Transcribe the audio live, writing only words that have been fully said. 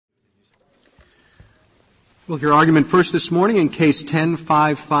We'll hear argument first this morning in Case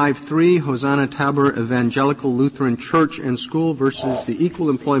 10-553, Hosanna Tabor Evangelical Lutheran Church and School versus the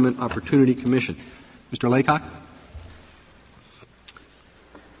Equal Employment Opportunity Commission. Mr. Laycock.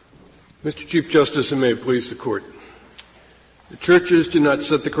 Mr. Chief Justice, and may it please the Court. The churches do not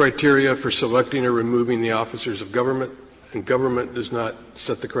set the criteria for selecting or removing the officers of government, and government does not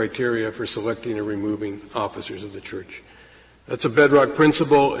set the criteria for selecting or removing officers of the church. That's a bedrock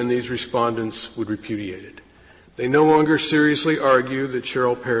principle, and these respondents would repudiate it. They no longer seriously argue that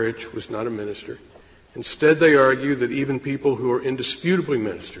Cheryl Parrish was not a minister. Instead, they argue that even people who are indisputably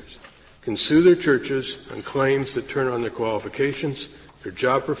ministers can sue their churches on claims that turn on their qualifications, their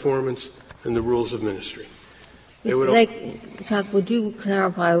job performance, and the rules of ministry. Would you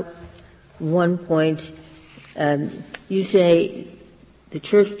clarify one point? You say the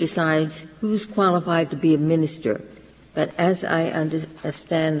church decides who's qualified to be a minister, but as I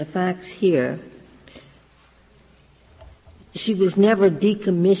understand the facts here, she was never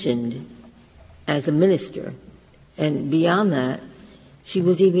decommissioned as a minister, and beyond that, she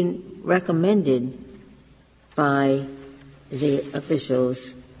was even recommended by the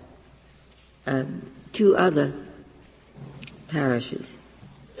officials to other parishes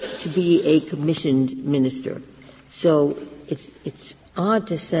to be a commissioned minister. So it's odd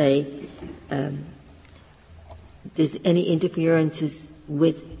to say there's any interferences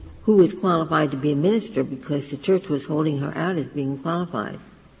with who is qualified to be a minister, because the church was holding her out as being qualified.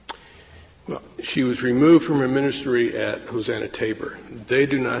 Well, she was removed from her ministry at Hosanna Tabor. They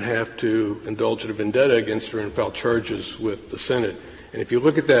do not have to indulge in a vendetta against her and file charges with the Senate. And if you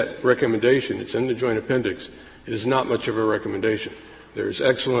look at that recommendation, it's in the joint appendix, it is not much of a recommendation. There's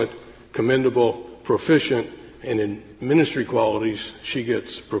excellent, commendable, proficient, and in ministry qualities, she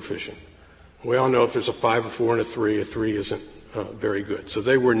gets proficient. We all know if there's a 5, a 4, and a 3 isn't very good. So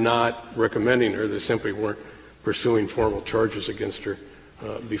they were not recommending her. They simply weren't pursuing formal charges against her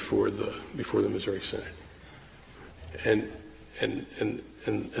before the Missouri Senate. And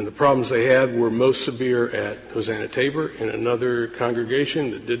the problems they had were most severe at Hosanna Tabor. In another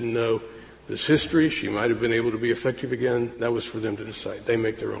congregation that didn't know this history, she might have been able to be effective again. That was for them to decide. They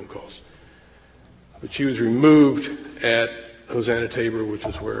make their own calls. But she was removed at Hosanna Tabor, which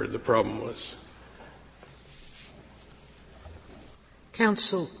is where the problem was.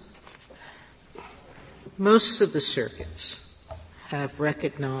 Counsel, most of the circuits have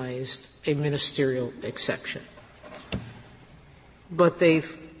recognized a ministerial exception, but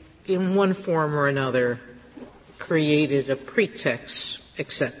they've, in one form or another, created a pretext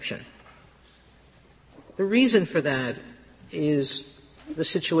exception. The reason for that is the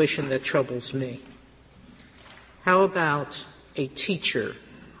situation that troubles me. How about a teacher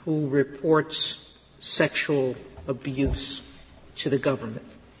who reports sexual abuse to the government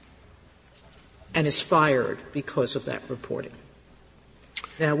and is fired because of that reporting?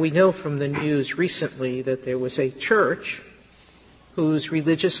 Now, we know from the news recently that there was a church whose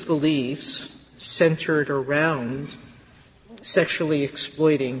religious beliefs centered around sexually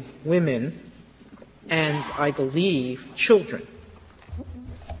exploiting women and, I believe, children.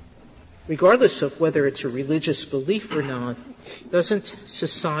 Regardless of whether it's a religious belief or not, doesn't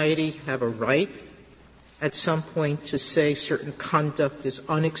society have a right at some point to say certain conduct is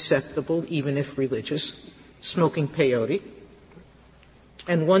unacceptable, even if religious, smoking peyote?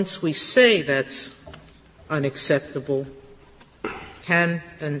 And once we say that's unacceptable, can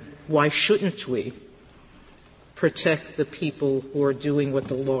and why shouldn't we protect the people who are doing what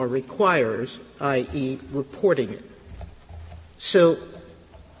the law requires, i.e. reporting it? So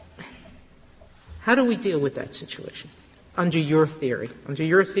how do we deal with that situation? Under your theory. Under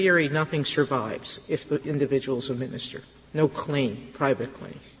your theory, nothing survives if the individual's a minister. No claim, private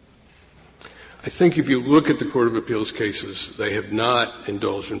claim. I think if you look at the Court of Appeals cases, they have not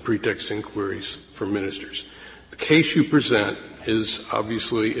indulged in pretext inquiries for ministers. The case you present is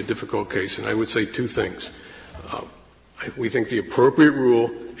obviously a difficult case, and I would say two things. We think the appropriate rule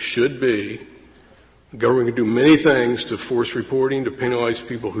should be the government can do many things to force reporting, to penalize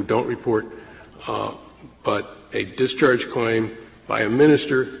people who don't report, but a discharge claim by a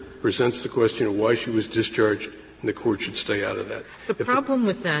minister presents the question of why she was discharged, and the Court should stay out of that. The problem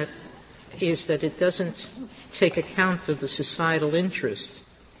with that is that it doesn't take account of the societal interest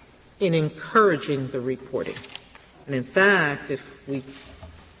in encouraging the reporting. And in fact, if we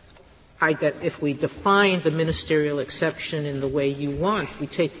define the ministerial exception in the way you want, we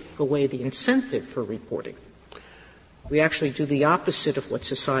take away the incentive for reporting. We actually do the opposite of what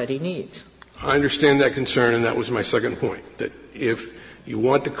society needs. I understand that concern, and that was my second point, that if you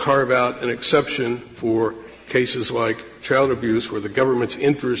want to carve out an exception for cases like child abuse, where the government's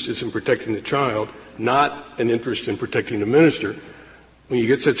interest is in protecting the child, not an interest in protecting the minister. When you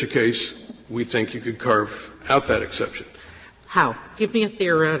get such a case, we think you could carve out that exception. How? Give me a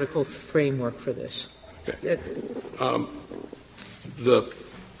theoretical framework for this. Okay.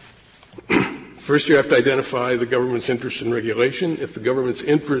 First, you have to identify the government's interest in regulation. If the government's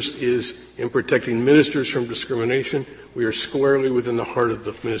interest is in protecting ministers from discrimination, we are squarely within the heart of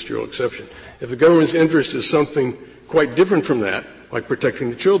the ministerial exception. If the government's interest is something quite different from that, like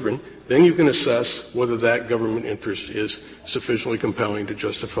protecting the children, then you can assess whether that government interest is sufficiently compelling to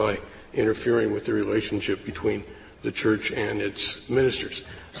justify interfering with the relationship between the church and its ministers.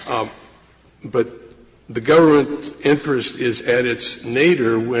 But the government interest is at its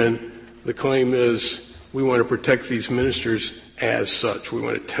nadir when the claim is we want to protect these ministers as such. We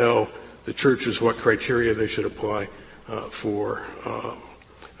want to tell the churches what criteria they should apply for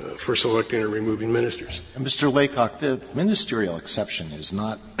selecting or removing ministers. And Mr. Laycock, the ministerial exception is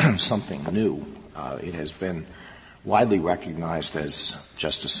not something new. It has been widely recognized, as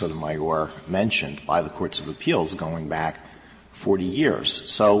Justice Sotomayor mentioned, by the courts of appeals going back 40 years.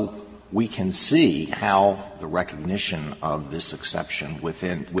 So we can see how the recognition of this exception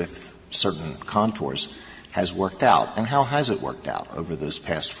with certain contours has worked out. And how has it worked out over those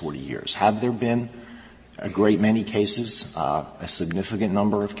past 40 years? Have there been a great many cases, a significant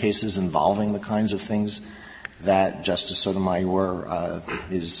number of cases involving the kinds of things that Justice Sotomayor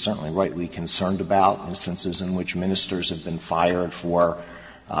is certainly rightly concerned about, instances in which ministers have been fired for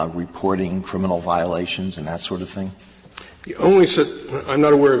reporting criminal violations and that sort of thing? I'm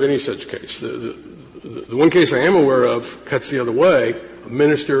not aware of any such case. The one case I am aware of cuts the other way. A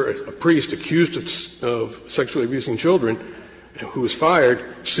minister, a priest accused of sexually abusing children who was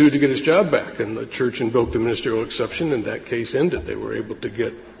fired sued to get his job back, and the church invoked the ministerial exception, and that case ended. They were able to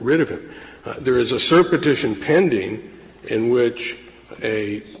get rid of him. There is a cert petition pending in which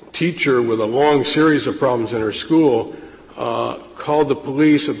a teacher with a long series of problems in her school called the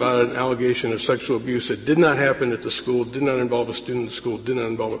police about an allegation of sexual abuse that did not happen at the school, did not involve a student at the school, did not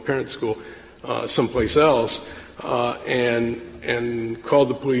involve a parent at the school, someplace else, and called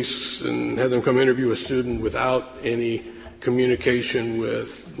the police and had them come interview a student without any communication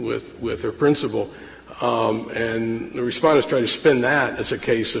with her principal. And the respondents tried to spin that as a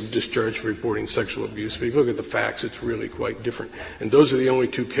case of discharge for reporting sexual abuse. But if you look at the facts, it's really quite different. And those are the only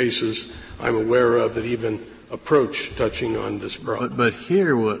two cases I'm aware of that even approach touching on this problem. But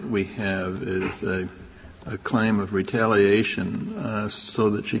here what we have is a claim of retaliation so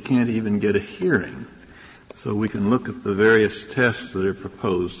that she can't even get a hearing. So we can look at the various tests that are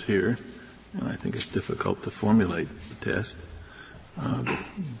proposed here, and I think it's difficult to formulate the test.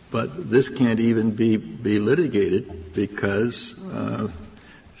 But this can't even be litigated because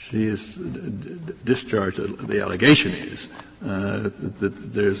she is discharged. The allegation is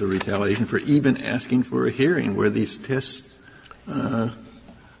that there's a retaliation for even asking for a hearing where these tests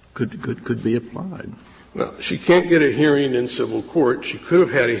could be applied. Well, she can't get a hearing in civil court. She could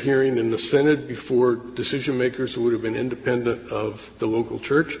have had a hearing in the Senate before decision makers who would have been independent of the local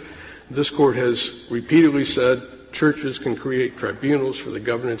church. This Court has repeatedly said churches can create tribunals for the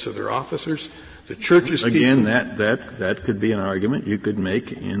governance of their officers. The churches again that could be an argument you could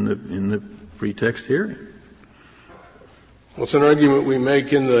make in the pretext hearing. Well, it's an argument we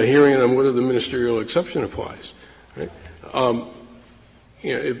make in the hearing on whether the ministerial exception applies. Right?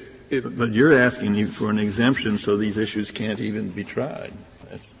 But you're asking for an exemption so these issues can't even be tried.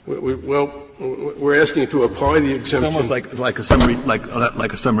 We're asking to apply the exemption. It's almost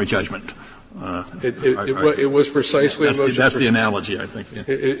like a summary judgment. It was precisely a motion. That's the analogy, I think.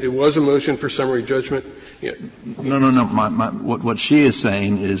 Yeah. It was a motion for summary judgment. Yeah. No. What she is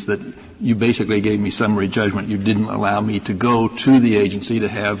saying is that you basically gave me summary judgment. You didn't allow me to go to the agency to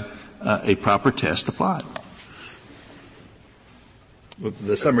have a proper test applied.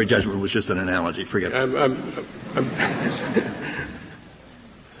 The summary judgment was just an analogy. Forget it.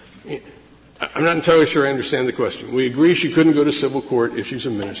 I'm not entirely sure I understand the question. We agree she couldn't go to civil court if she's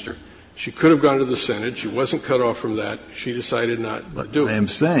a minister. She could have gone to the Senate. She wasn't cut off from that. She decided not to do it. I am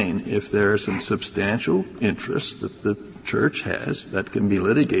saying if there are some substantial interests that the church has that can be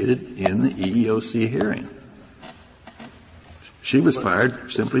litigated in the EEOC hearing. She was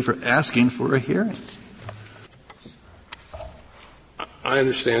fired simply for asking for a hearing. I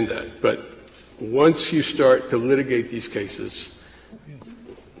understand that. But once you start to litigate these cases,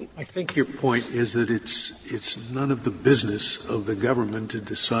 I think your point is that it's none of the business of the government to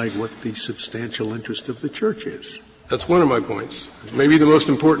decide what the substantial interest of the church is. That's one of my points. Maybe the most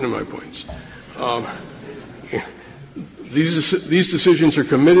important of my points. These decisions are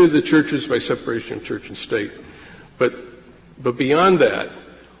committed to the churches by separation of church and state. But beyond that,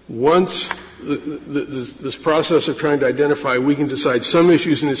 once this process of trying to identify, we can decide some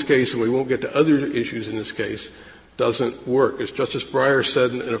issues in this case and we won't get to other issues in this case, doesn't work. As Justice Breyer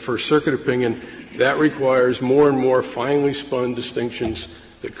said in a First Circuit opinion, that requires more and more finely spun distinctions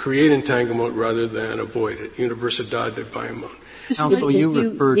that create entanglement rather than avoid it. Universidad de Bayamon. Counsel,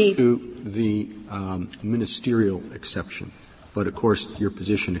 you referred to the ministerial exception, but of course your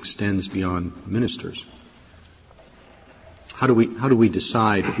position extends beyond ministers. How do we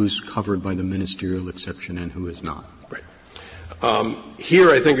decide who's covered by the ministerial exception and who is not? Right. Here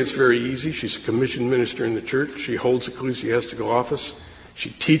I think it's very easy. She's a commissioned minister in the church. She holds ecclesiastical office. She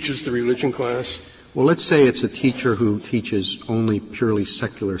teaches the religion class. Well, let's say it's a teacher who teaches only purely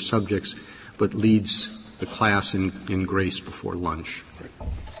secular subjects but leads the class in grace before lunch.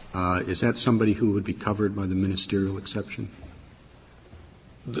 Is that somebody who would be covered by the ministerial exception?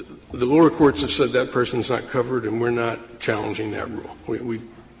 The lower courts have said that person's not covered, and we're not challenging that rule.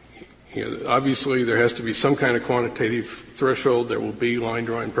 Obviously, there has to be some kind of quantitative threshold. There will be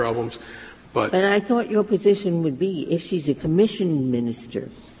line-drawing problems. But I thought your position would be if she's a commissioned minister,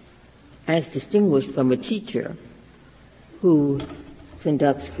 as distinguished from a teacher who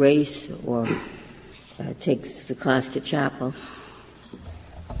conducts grace or takes the class to chapel,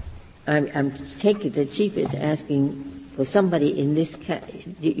 I'm taking the Chief is asking for somebody in this that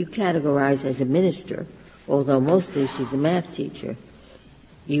you categorize as a minister, although mostly she's a math teacher.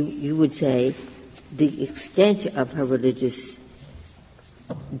 You would say the extent of her religious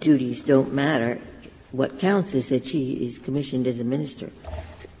duties don't matter. What counts is that she is commissioned as a minister.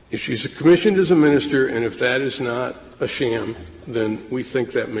 If she's commissioned as a minister, and if that is not a sham, then we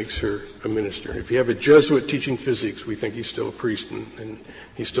think that makes her a minister. If you have a Jesuit teaching physics, we think he's still a priest and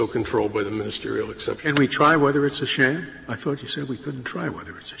he's still controlled by the ministerial exception. Can we try whether it's a sham? I thought you said we couldn't try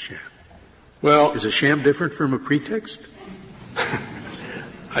whether it's a sham. Well, is a sham different from a pretext?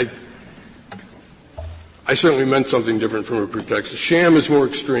 I certainly meant something different from a pretext. A sham is more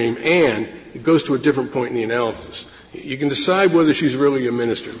extreme, and it goes to a different point in the analysis. You can decide whether she's really a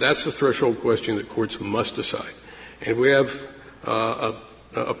minister. That's the threshold question that courts must decide. And if we have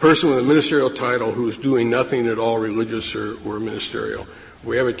a person with a ministerial title who is doing nothing at all religious or ministerial,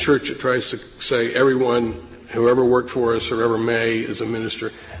 we have a church that tries to say everyone, whoever worked for us or ever may, is a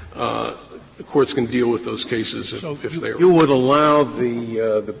minister. The courts can deal with those cases if they are. You would allow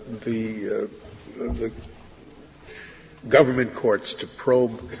the government courts to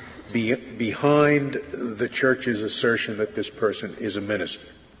probe behind the church's assertion that this person is a minister.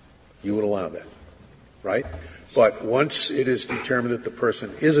 You would allow that, right? But once it is determined that the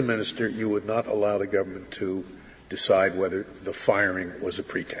person is a minister, you would not allow the government to decide whether the firing was a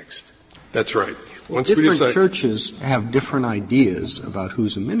pretext. That's right. Once different churches have different ideas about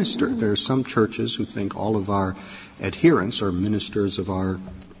who's a minister. There are some churches who think all of our adherents are ministers of our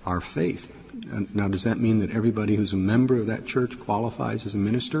faith. Now, does that mean that everybody who's a member of that church qualifies as a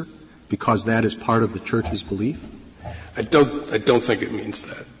minister because that is part of the church's belief? I don't think it means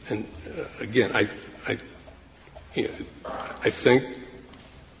that. And again, I think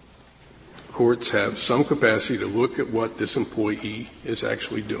courts have some capacity to look at what this employee is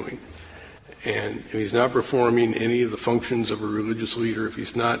actually doing. And if he's not performing any of the functions of a religious leader, if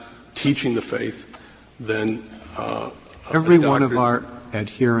he's not teaching the faith, then every one of our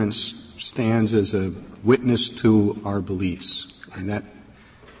adherents stands as a witness to our beliefs. And that,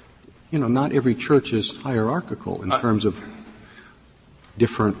 not every church is hierarchical in terms of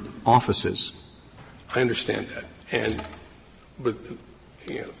different offices. I understand that. But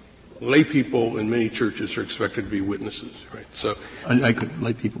lay people in many churches are expected to be witnesses, right? So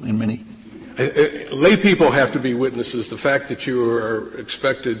lay people in many. Lay people have to be witnesses. The fact that you are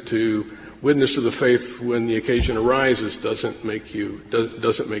expected to witness to the faith when the occasion arises doesn't make you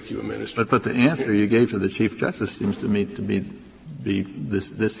a minister. But the answer you gave to the Chief Justice seems to me to be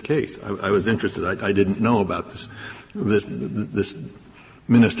this case. I was interested. I didn't know about this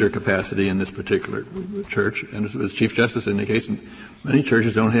minister capacity in this particular church, and as Chief Justice indicates, many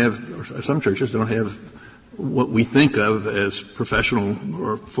churches don't have, or some churches don't have what we think of as professional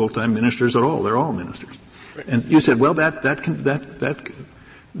or full-time ministers at all. They're all ministers. Right. And you said, well, that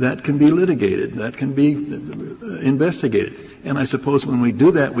can be litigated, that can be investigated. And I suppose when we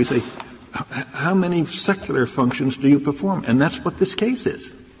do that, we say, how many secular functions do you perform? And that's what this case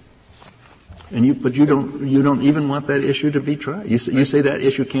is. But you don't even want that issue to be tried. You say that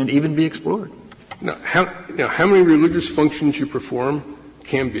issue can't even be explored. No, how many religious functions you perform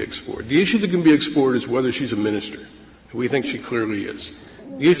can be explored. The issue that can be explored is whether she's a minister. We think she clearly is.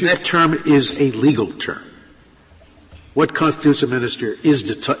 That term is a legal term. What constitutes a minister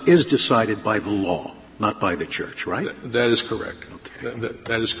is decided by the law, not by the church, right? That is correct. Okay.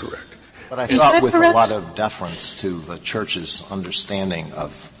 That is correct. But I thought with a lot of deference to the church's understanding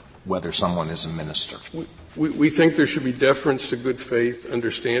of whether someone is a minister. We think there should be deference to good faith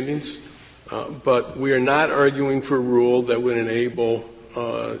understandings, but we are not arguing for a rule that would enable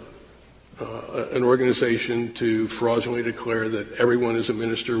an organization to fraudulently declare that everyone is a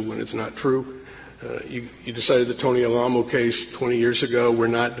minister when it's not true. You decided the Tony Alamo case 20 years ago. We're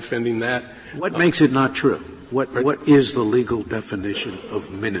not defending that. What makes it not true? What is the legal definition of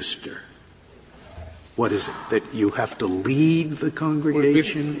minister? What is it? That you have to lead the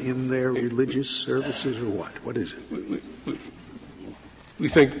congregation in their religious services, or what? What is it? We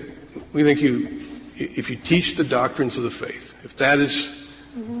think if you teach the doctrines of the faith, if that is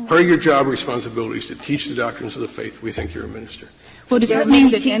part of your job responsibilities to teach the doctrines of the faith, we think you're a minister. Well, does that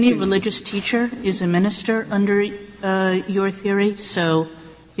mean that any religious teacher is a minister under your theory? So,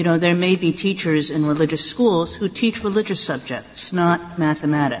 there may be teachers in religious schools who teach religious subjects, not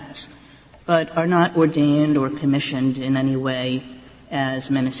mathematics, but are not ordained or commissioned in any way as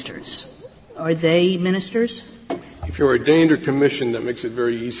ministers. Are they ministers? If you're ordained or commissioned, that makes it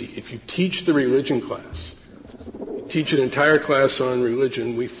very easy. If you teach the religion class, teach an entire class on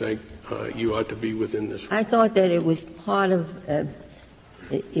religion, we think you ought to be within this. I thought that it was part of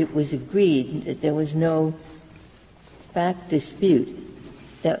it was agreed that there was no fact dispute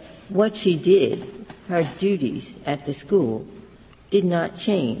that what she did, her duties at the school, did not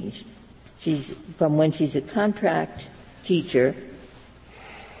change. She's from when she's a contract teacher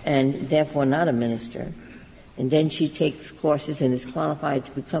and therefore not a minister, and then she takes courses and is qualified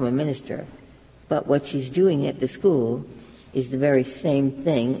to become a minister. But what she's doing at the school is the very same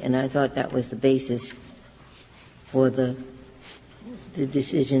thing, and I thought that was the basis for the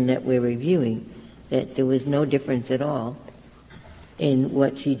decision that we're reviewing, that there was no difference at all in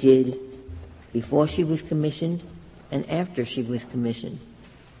what she did before she was commissioned and after she was commissioned.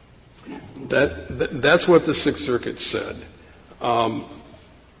 That's what the Sixth Circuit said. I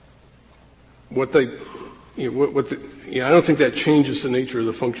don't think that changes the nature of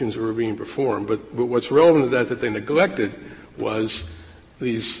the functions that were being performed, but what's relevant to that they neglected was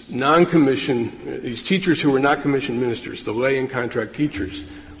these non-commissioned, these teachers who were not commissioned ministers, the lay and contract teachers,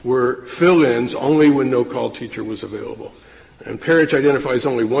 were fill-ins only when no call teacher was available. And Parrish identifies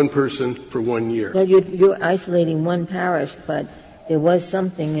only one person for 1 year. Well, you're isolating one parish, but there was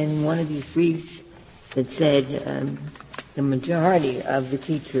something in one of these briefs that said the majority of the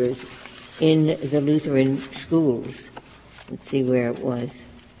teachers in the Lutheran schools, let's see where it was.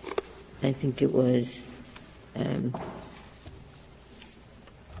 I think it was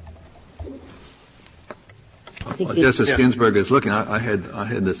Justice Ginsburg is looking. I had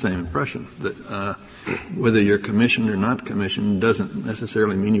the same impression that whether you're commissioned or not commissioned doesn't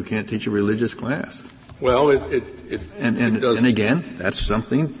necessarily mean you can't teach a religious class. Well, it does. And again, that's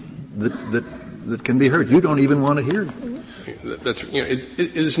something that can be heard. You don't even want to hear it. That's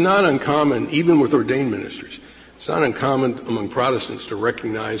it is not uncommon, even with ordained ministers. It's not uncommon among Protestants to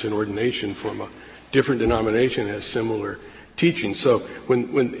recognize an ordination from a different denomination as similar teaching. So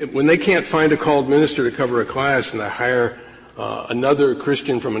when they can't find a called minister to cover a class and they hire another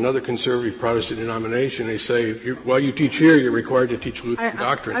Christian from another conservative Protestant denomination, they say, while you teach here, you're required to teach Lutheran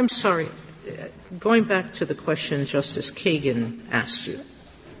doctrine. I'm sorry. Going back to the question Justice Kagan asked you,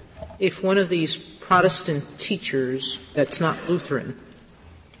 if one of these Protestant teachers that's not Lutheran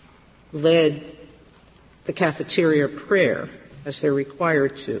led the cafeteria prayer as they're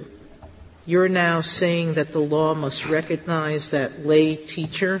required to, you're now saying that the law must recognize that lay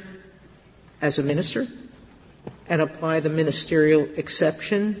teacher as a minister and apply the ministerial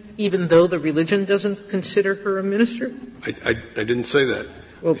exception, even though the religion doesn't consider her a minister? I didn't say that.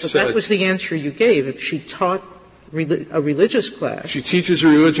 Well, but that was the answer you gave. If she taught a religious class. She teaches a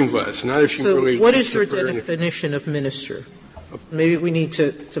religion class, not if she really. So what is your definition of minister? Maybe we need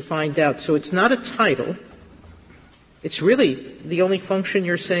to find out. So it's not a title. It's really the only function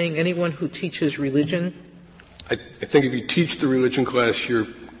you're saying anyone who teaches religion? I think if you teach the religion class, you're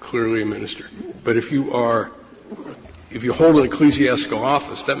clearly a minister. But if you hold an ecclesiastical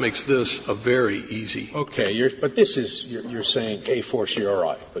office, that makes this a very easy. Okay, but this is, you're saying a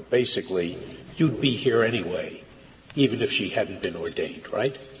fortiori, but basically you'd be here anyway, even if she hadn't been ordained,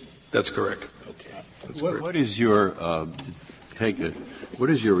 right? That's correct. Okay. What is your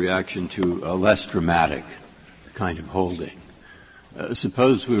reaction to a less dramatic kind of holding?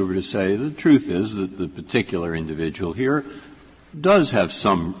 Suppose we were to say the truth is that the particular individual here does have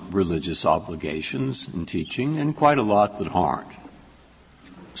some religious obligations in teaching and quite a lot that aren't.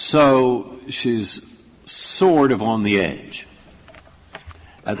 So she's sort of on the edge.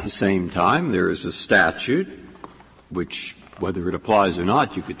 At the same time, there is a statute which, whether it applies or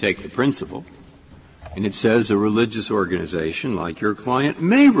not, you could take the principle, and it says a religious organization like your client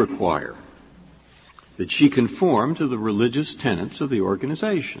may require that she conform to the religious tenets of the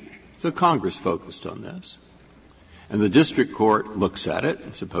organization. So Congress focused on this. And the district court looks at it,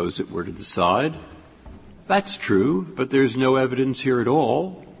 and suppose it were to decide, that's true, but there's no evidence here at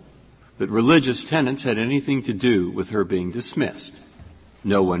all that religious tenets had anything to do with her being dismissed.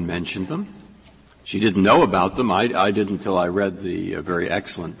 No one mentioned them. She didn't know about them. I didn't until I read the very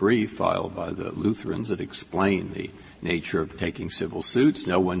excellent brief filed by the Lutherans that explained the nature of taking civil suits.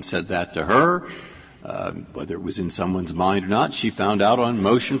 No one said that to her. Whether it was in someone's mind or not, she found out on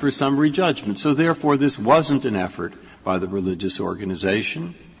motion for summary judgment. So therefore, this wasn't an effort by the religious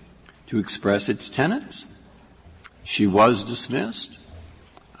organization to express its tenets. She was dismissed.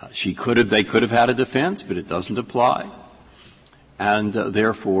 They could have had a defense, but it doesn't apply. And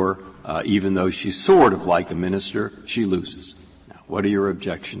therefore, even though she's sort of like a minister, she loses. Now, what are your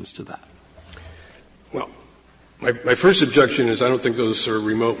objections to that? Well, my first objection is I don't think those are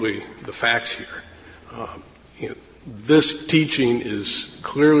remotely the facts here. This teaching is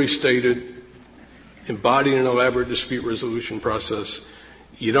clearly stated, embodied an elaborate dispute resolution process.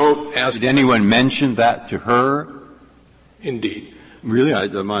 You don't ask. Did anyone mention that to her? Indeed. Really?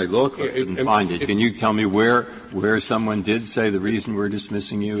 My law clerk didn't find it. Can you tell me where someone did say the reason we're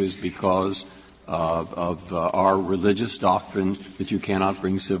dismissing you is because of our religious doctrine that you cannot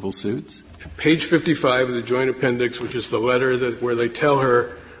bring civil suits? Page 55 of the Joint Appendix, which is the letter where they tell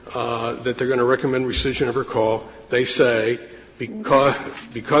her that they're going to recommend rescission of her call, they say,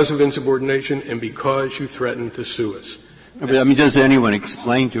 because of insubordination and because you threatened to sue us. I mean, does anyone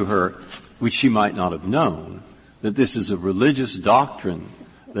explain to her, which she might not have known, that this is a religious doctrine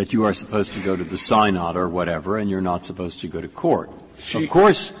that you are supposed to go to the synod or whatever and you're not supposed to go to court? Of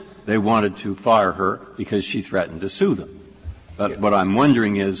course, they wanted to fire her because she threatened to sue them. But what I'm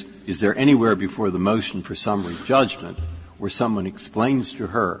wondering is there anywhere before the motion for summary judgment where someone explains to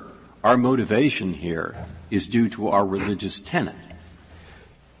her, our motivation here is due to our religious tenet?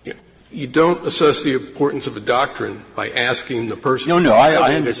 You don't assess the importance of a doctrine by asking the person. No,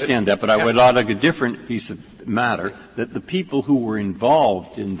 I understand that, but I would like a different piece of matter, that the people who were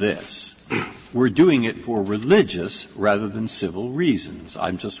involved in this were doing it for religious rather than civil reasons.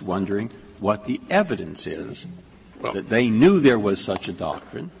 I'm just wondering what the evidence is that they knew there was such a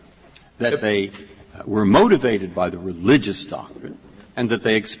doctrine, that they were motivated by the religious doctrine, and that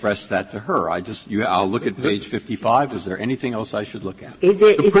they expressed that to her. I'll look at page 55. Is there anything else I should look at? Is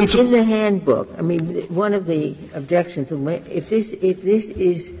it in the handbook? I mean, one of the objections, if this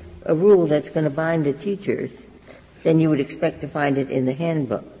is a rule that's going to bind the teachers, then you would expect to find it in the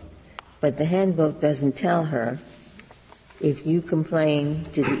handbook. But the handbook doesn't tell her if you complain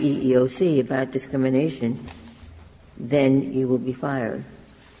to the EEOC about discrimination, then you will be fired.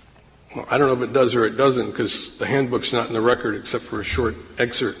 Well, I don't know if it does or it doesn't, because the handbook's not in the record except for a short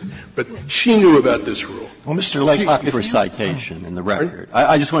excerpt. But she knew about this rule. Well, Mr. Laycock, for citation in the record.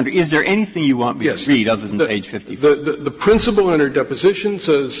 I just wonder, is there anything you want me to read other than page 55? The principal in her deposition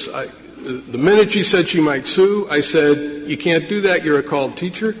says, the minute she said she might sue, I said, you can't do that, you're a called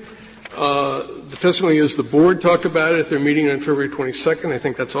teacher. The testimony is the board talked about it at their meeting on February 22nd. I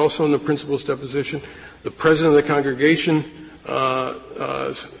think that's also in the principal's deposition. The president of the congregation,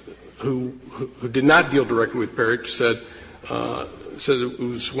 who did not deal directly with Parrish, said it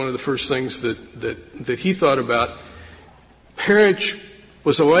was one of the first things that he thought about. Parrish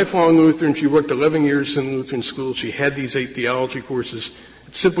was a lifelong Lutheran. She worked 11 years in Lutheran school. She had these 8 theology courses.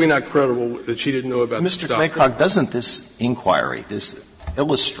 It's simply not credible that she didn't know about this doctrine. Mr. Laycock, doesn't this inquiry, this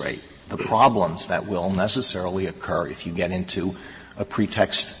illustrate the problems that will necessarily occur if you get into a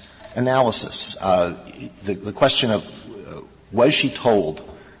pretext analysis? The question of was she told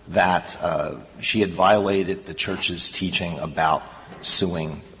that she had violated the Church's teaching about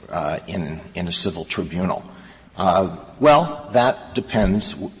suing in a civil tribunal? Well, that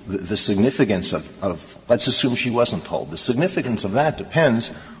depends. The significance of let's assume she wasn't told. The significance of that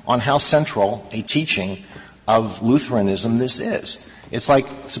depends on how central a teaching of Lutheranism this is. It's like,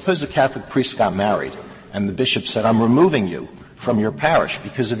 suppose a Catholic priest got married and the bishop said, I'm removing you from your parish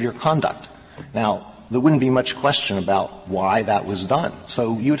because of your conduct. Now, there wouldn't be much question about why that was done.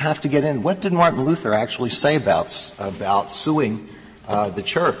 So you'd have to get in. What did Martin Luther actually say about suing the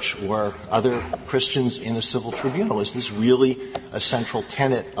Church or other Christians in a civil tribunal? Is this really a central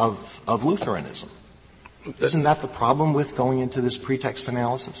tenet of Lutheranism? Isn't that the problem with going into this pretext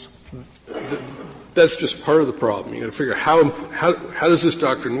analysis? That's just part of the problem. You've got to figure how does this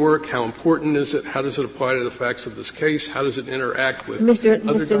doctrine work? How important is it? How does it apply to the facts of this case? How does it interact with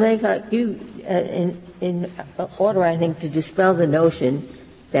Mr. Laycock, you, in order, I think, to dispel the notion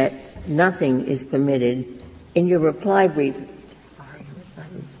that nothing is permitted, in your reply brief,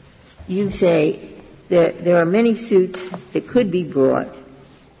 you say there are many suits that could be brought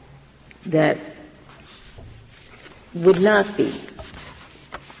that would not be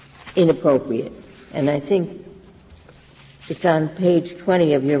inappropriate. And I think it's on page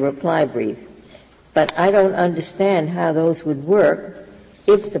 20 of your reply brief. But I don't understand how those would work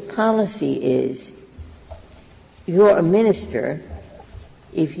if the policy is you're a minister,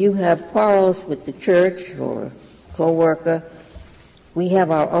 if you have quarrels with the church or co-worker, we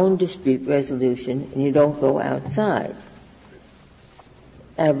have our own dispute resolution and you don't go outside.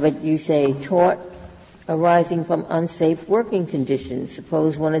 But you say tort arising from unsafe working conditions.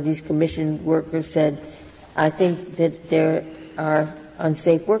 Suppose one of these commissioned workers said, I think that there are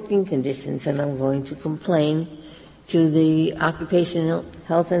unsafe working conditions and I'm going to complain to the Occupational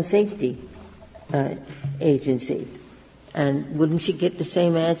Health and Safety Agency. And wouldn't she get the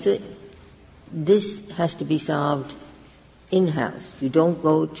same answer? This has to be solved in-house. You don't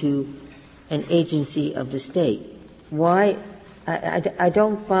go to an agency of the state. Why? I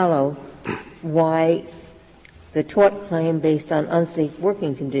don't follow why the tort claim based on unsafe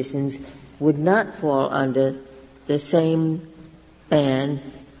working conditions would not fall under the same ban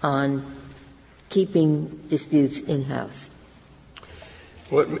on keeping disputes in-house.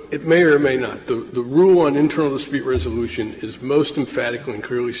 Well, it may or may not. The rule on internal dispute resolution is most emphatically and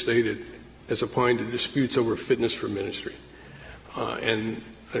clearly stated as applying to disputes over fitness for ministry. And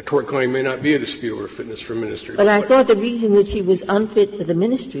a tort claim may not be a dispute over fitness for ministry. But I thought the reason that she was unfit for the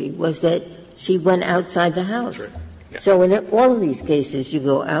ministry was that she went outside the house. That's right. Yeah. So in all of these cases, you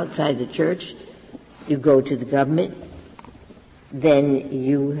go outside the church, you go to the government, then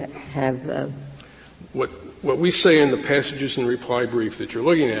you have What we say in the passages in the reply brief that you're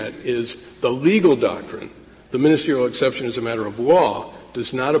looking at is the legal doctrine, the ministerial exception as a matter of law,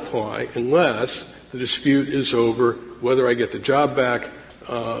 does not apply unless the dispute is over whether I get the job back,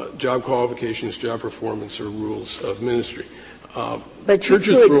 job qualifications, job performance, or rules of ministry. But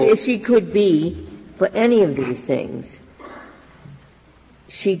she could be, for any of these things,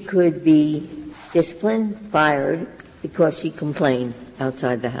 she could be disciplined, fired, because she complained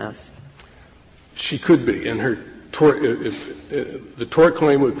outside the house. She could be, and her tort, if the tort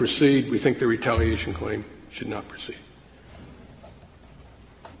claim would proceed, we think the retaliation claim should not proceed.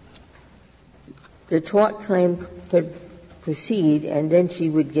 The tort claim could proceed, and then she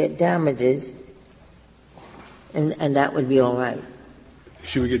would get damages, and that would be all right.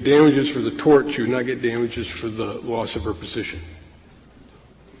 She would get damages for the tort. She would not get damages for the loss of her position.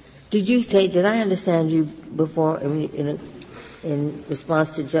 Did I understand you before, in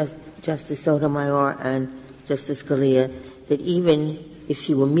response to Justice Sotomayor and Justice Scalia, that even if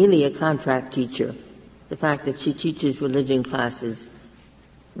she were merely a contract teacher, the fact that she teaches religion classes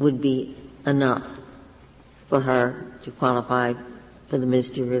would be enough for her to qualify for the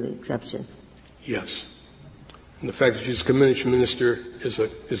ministerial exception? Yes. And the fact that she's a commissioned minister is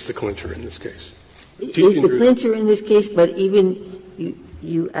the clincher in this case. Is the clincher in this case, but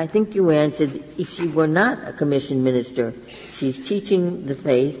even I think you answered, if she were not a commissioned minister, she's teaching the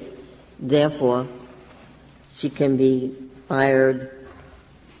faith, therefore she can be fired,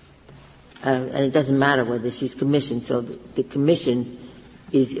 and it doesn't matter whether she's commissioned, so the commission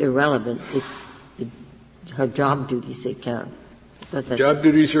is irrelevant. It's her job duties that count. Job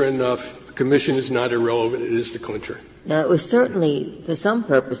duties are enough. The commission is not irrelevant. It is the clincher. Now, it was certainly, for some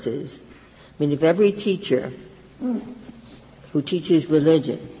purposes, if every teacher who teaches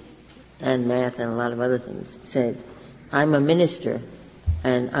religion and math and a lot of other things said, I'm a minister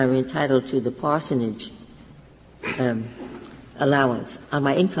and I'm entitled to the parsonage allowance on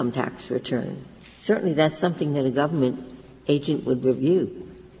my income tax return, certainly that's something that a government agent would review.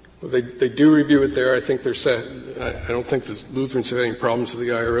 Well, they do review it there. I think they're set. I don't think the Lutherans have any problems with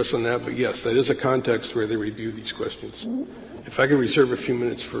the IRS on that, but yes, that is a context where they review these questions. If I could reserve a few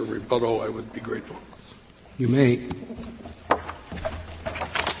minutes for rebuttal, I would be grateful. You may.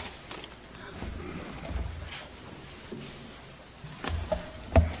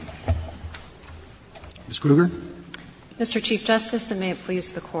 Ms. Kruger? Mr. Chief Justice, and may it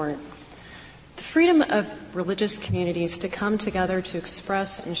please the Court. The freedom of religious communities to come together to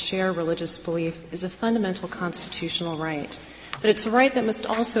express and share religious belief is a fundamental constitutional right, but it's a right that must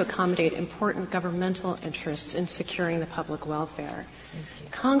also accommodate important governmental interests in securing the public welfare.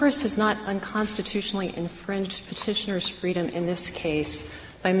 Congress has not unconstitutionally infringed petitioners' freedom in this case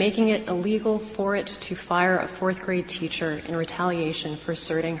by making it illegal for it to fire a fourth-grade teacher in retaliation for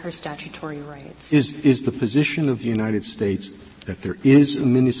asserting her statutory rights. Is the position of the United States that there is a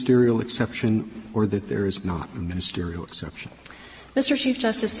ministerial exception or that there is not a ministerial exception? Mr. Chief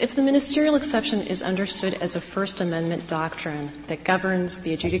Justice, if the ministerial exception is understood as a First Amendment doctrine that governs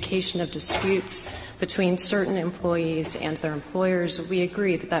the adjudication of disputes between certain employees and their employers, we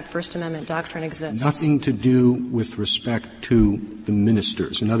agree that that First Amendment doctrine exists. Nothing to do with respect to the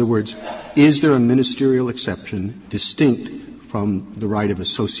ministers. In other words, is there a ministerial exception distinct from the right of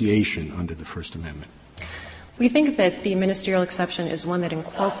association under the First Amendment? We think that the ministerial exception is one that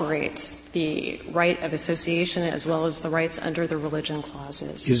incorporates the right of association as well as the rights under the religion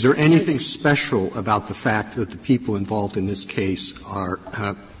clauses. Is there anything special about the fact that the people involved in this case are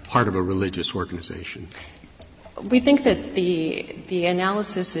part of a religious organization? We think that the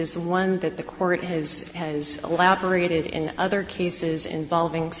analysis is one that the Court has elaborated in other cases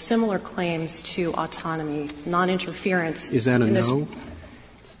involving similar claims to autonomy, non-interference. Is that a no?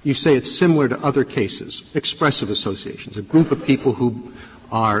 You say it's similar to other cases, expressive associations. A group of people who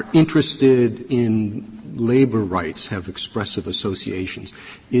are interested in labor rights have expressive associations.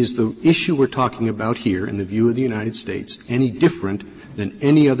 Is the issue we're talking about here, in the view of the United States, any different than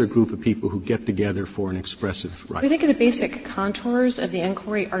any other group of people who get together for an expressive right? We think the basic contours of the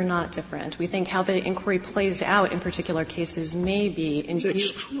inquiry are not different. We think how the inquiry plays out in particular cases may be It's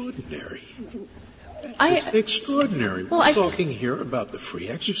extraordinary. It's extraordinary. Well, We're talking here about the Free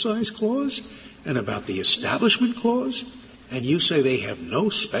Exercise Clause and about the Establishment Clause, and you say they have no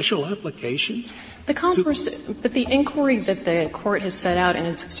special application? The contours, but the inquiry that the Court has set out in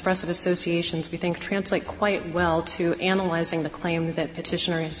its expressive associations, we think, translate quite well to analyzing the claim that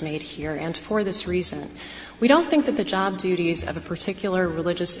Petitioner has made here, and for this reason. We don't think that the job duties of a particular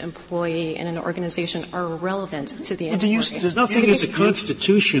religious employee in an organization are relevant to the inquiry. There's nothing in the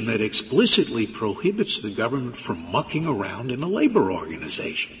Constitution that explicitly prohibits the government from mucking around in a labor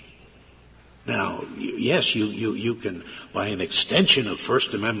organization. Now, yes, you can, by an extension of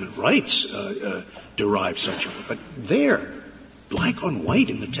First Amendment rights, derive such a, but there, black on white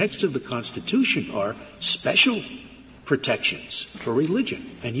in the text of the Constitution are special protections for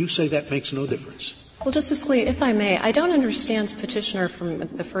religion, and you say that makes no difference. Well, Justice Scalia, if I may, I don't understand Petitioner from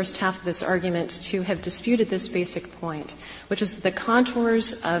the first half of this argument to have disputed this basic point, which is that the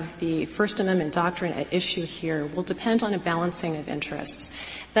contours of the First Amendment doctrine at issue here will depend on a balancing of interests.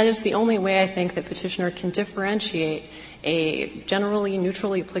 That is the only way I think that Petitioner can differentiate a generally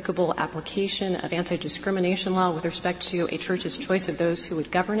neutrally applicable application of anti-discrimination law with respect to a church's choice of those who would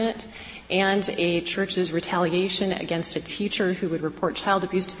govern it and a church's retaliation against a teacher who would report child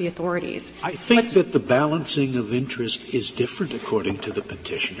abuse to the authorities. I think that the balancing of interest is different, according to the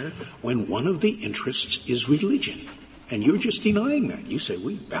Petitioner, when one of the interests is religion. And you're just denying that. You say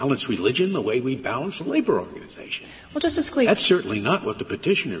we balance religion the way we balance a labor organization. Well, Justice Scalia, that's certainly not what the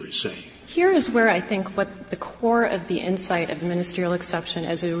Petitioner is saying. Here is where I think what the core of the insight of the ministerial exception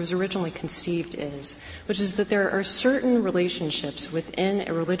as it was originally conceived is, which is that there are certain relationships within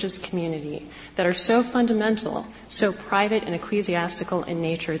a religious community that are so fundamental, so private and ecclesiastical in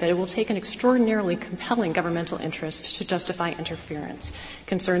nature that it will take an extraordinarily compelling governmental interest to justify interference,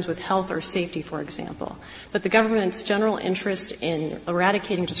 concerns with health or safety, for example. But the government's general interest in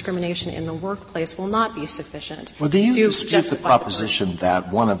eradicating discrimination in the workplace will not be sufficient. Well, do you dispute the proposition that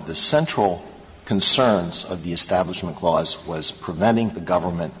one of the central concerns of the Establishment Clause was preventing the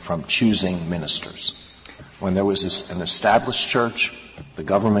government from choosing ministers? When there was an established church, the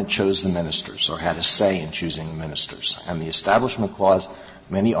government chose the ministers or had a say in choosing the ministers. And the Establishment Clause,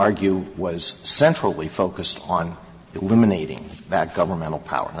 many argue, was centrally focused on eliminating that governmental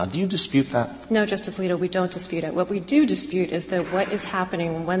power. Now, do you dispute that? No, Justice Alito, we don't dispute it. What we do dispute is that what is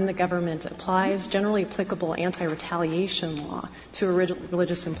happening when the government applies generally applicable anti-retaliation law to a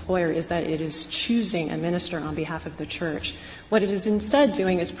religious employer is that it is choosing a minister on behalf of the church. What it is instead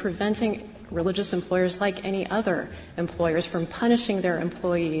doing is preventing religious employers, like any other employers, from punishing their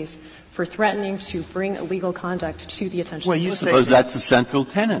employees for threatening to bring illegal conduct to the attention of the public. Suppose that's a central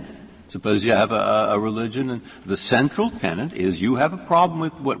tenet. Suppose you have a religion, and the central tenet is you have a problem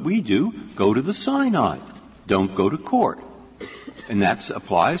with what we do, go to the synod. Don't go to court. And that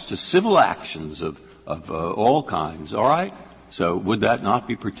applies to civil actions of all kinds, all right? So would that not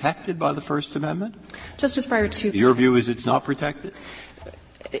be protected by the First Amendment? Justice Breyer, your view is it's not protected?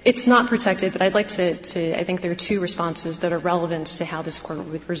 It's not protected, but I'd like to I think there are two responses that are relevant to how this Court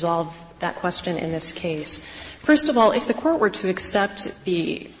would resolve that question in this case. First of all, if the Court were to accept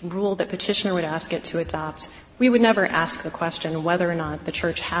the rule that Petitioner would ask it to adopt, we would never ask the question whether or not the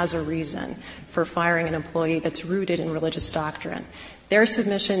church has a reason for firing an employee that's rooted in religious doctrine. Their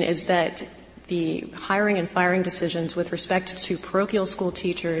submission is that the hiring and firing decisions with respect to parochial school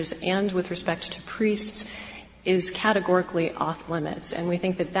teachers and with respect to priests is categorically off limits. And we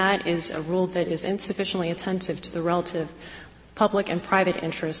think that that is a rule that is insufficiently attentive to the relative public and private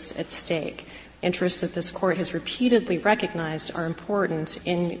interests at stake, interests that this Court has repeatedly recognized are important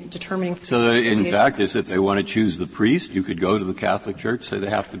in determining. So, in fact, is if they want to choose the priest, you could go to the Catholic Church, say they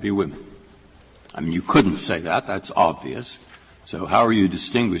have to be women. I mean, you couldn't say that. That's obvious. So how are you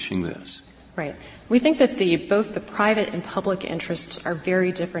distinguishing this? Right. We think that both the private and public interests are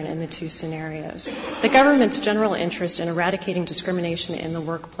very different in the two scenarios. The government's general interest in eradicating discrimination in the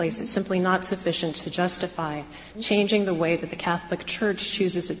workplace is simply not sufficient to justify changing the way that the Catholic Church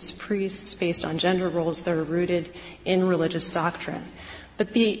chooses its priests based on gender roles that are rooted in religious doctrine.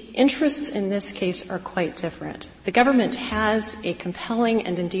 But the interests in this case are quite different. The government has a compelling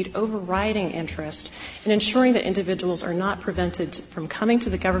and indeed overriding interest in ensuring that individuals are not prevented from coming to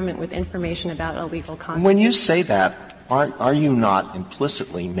the government with information about illegal conduct. When you say that, are you not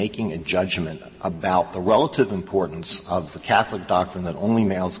implicitly making a judgment about the relative importance of the Catholic doctrine that only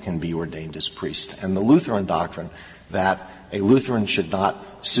males can be ordained as priests and the Lutheran doctrine that a Lutheran should not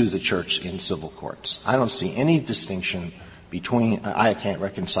sue the church in civil courts? I don't see any distinction between — I can't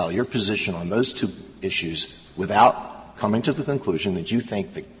reconcile your position on those two issues without coming to the conclusion that you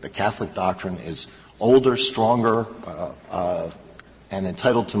think the Catholic doctrine is older, stronger, and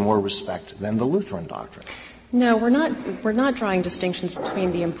entitled to more respect than the Lutheran doctrine. No, we're not drawing distinctions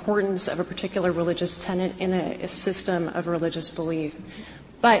between the importance of a particular religious tenet in a system of religious belief.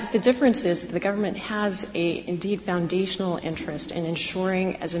 But the difference is that the government has a indeed foundational interest in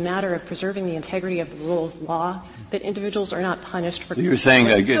ensuring, as a matter of preserving the integrity of the rule of law, that individuals are not punished for. You're saying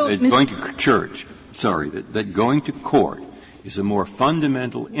that going to church, that going to court is a more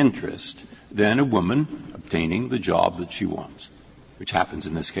fundamental interest than a woman obtaining the job that she wants, which happens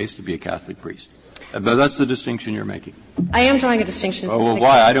in this case to be a Catholic priest. But that's the distinction you're making. I am drawing a distinction. Oh, well,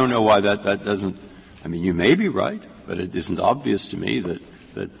 why? I don't know why that doesn't — I mean, you may be right, but it isn't obvious to me that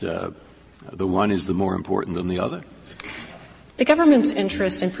the one is the more important than the other. The government's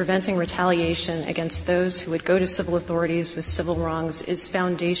interest in preventing retaliation against those who would go to civil authorities with civil wrongs is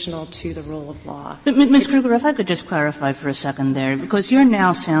foundational to the rule of law. But, Ms. Kruger, if I could just clarify for a second there, because you're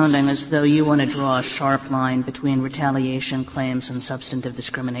now sounding as though you want to draw a sharp line between retaliation claims and substantive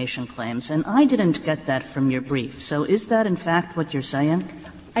discrimination claims, and I didn't get that from your brief. So is that, in fact, what you're saying?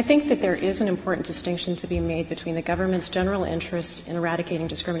 I think that there is an important distinction to be made between the government's general interest in eradicating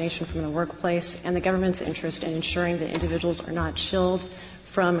discrimination from the workplace and the government's interest in ensuring that individuals are not chilled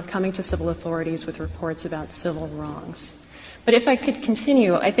from coming to civil authorities with reports about civil wrongs. But if I could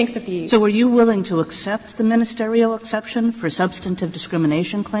continue, I think that So are you willing to accept the ministerial exception for substantive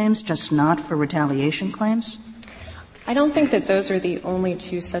discrimination claims, just not for retaliation claims? I don't think that those are the only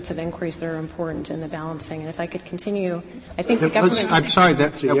two sets of inquiries that are important in the balancing. And if I could continue, I think the government. I'm sorry,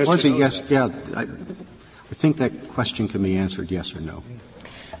 that was a yes. Yeah, I think that question can be answered yes or no.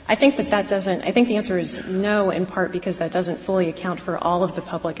 I think that doesn't. I think the answer is no, in part because that doesn't fully account for all of the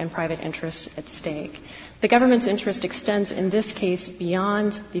public and private interests at stake. The government's interest extends in this case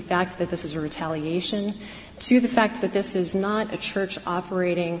beyond the fact that this is a retaliation to the fact that this is not a church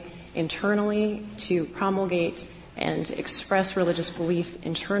operating internally to promulgate and express religious belief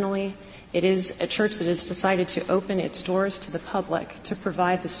internally. It is a church that has decided to open its doors to the public to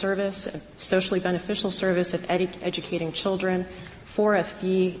provide the service, a socially beneficial service of educating children for a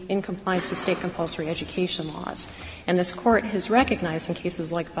fee in compliance with state compulsory education laws. And this Court has recognized in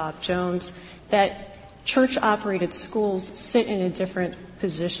cases like Bob Jones that church-operated schools sit in a different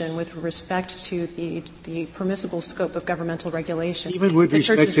position with respect to the permissible scope of governmental regulation. Even with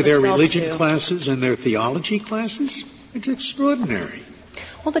respect to their religion classes and their theology classes? It's extraordinary.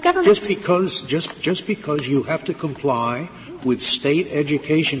 Well, the government just because you have to comply with state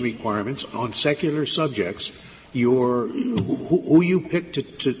education requirements on secular subjects, who you pick to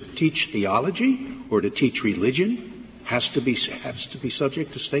teach theology or to teach religion has to be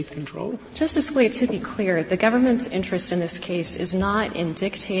subject to state control? Justice Scalia, to be clear, the government's interest in this case is not in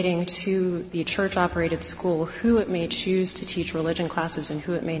dictating to the church-operated school who it may choose to teach religion classes and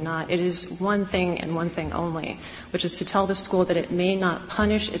who it may not. It is one thing and one thing only, which is to tell the school that it may not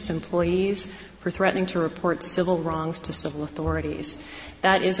punish its employees for threatening to report civil wrongs to civil authorities.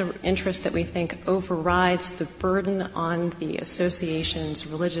 That is an interest that we think overrides the burden on the association's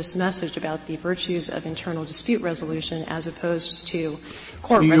religious message about the virtues of internal dispute resolution as opposed to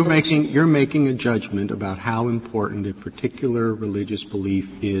court resolution. You're making a judgment about how important a particular religious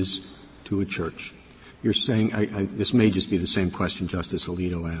belief is to a church. you're saying this may just be the same question Justice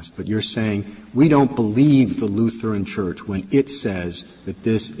Alito asked, but you're saying we don't believe the Lutheran Church when it says that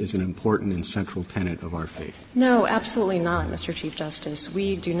this is an important and central tenet of our faith. No, absolutely not, Mr. Chief Justice.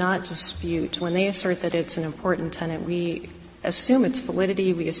 We do not dispute. When they assert that it's an important tenet, we assume its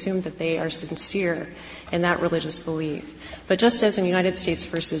validity. We assume that they are sincere in that religious belief. But just as in United States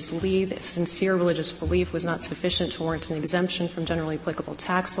versus Lee, the sincere religious belief was not sufficient to warrant an exemption from generally applicable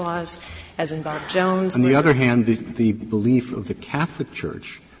tax laws, as in Bob Jones. On the other hand, the belief of the Catholic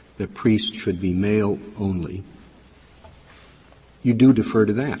Church that priests should be male only, you do defer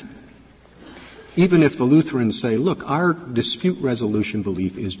to that. Even if the Lutherans say, look, our dispute resolution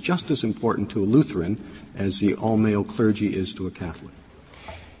belief is just as important to a Lutheran as the all-male clergy is to a Catholic.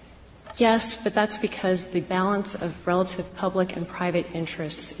 Yes, but that's because the balance of relative public and private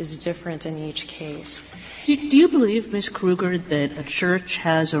interests is different in each case. Do you believe, Ms. Kruger, that a church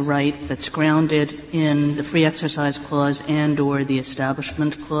has a right that's grounded in the Free Exercise Clause and or the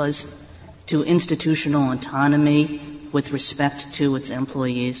Establishment Clause to institutional autonomy with respect to its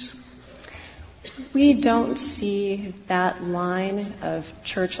employees? We don't see that line of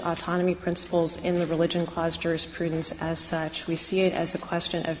church autonomy principles in the Religion Clause jurisprudence as such. We see it as a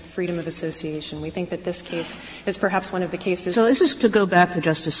question of freedom of association. We think that this case is perhaps one of the cases. So this is to go back to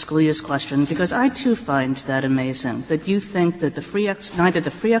Justice Scalia's question, because I too find that amazing, that you think that neither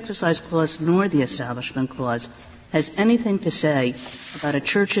the Free Exercise Clause nor the Establishment Clause has anything to say about a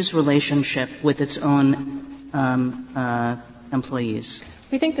church's relationship with its own employees.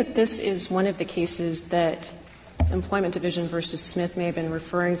 We think that this is one of the cases that Employment Division versus Smith may have been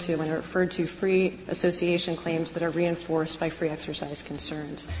referring to when it referred to free association claims that are reinforced by free exercise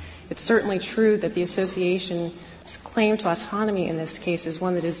concerns. It's certainly true that the association's claim to autonomy in this case is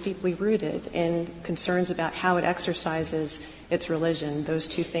one that is deeply rooted in concerns about how it exercises its religion. Those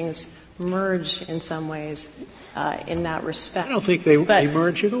two things merge in some ways in that respect. I don't think they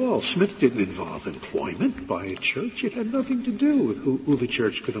merge at all. Smith didn't involve employment by a church. It had nothing to do with who the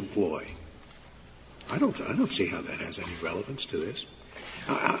church could employ. I don't see how that has any relevance to this.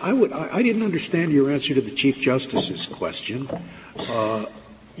 I didn't understand your answer to the Chief Justice's question.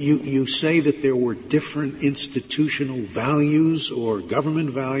 You say that there were different institutional values or government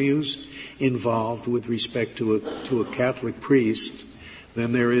values involved with respect to a Catholic priest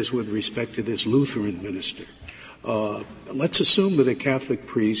than there is with respect to this Lutheran minister. Let's assume that a Catholic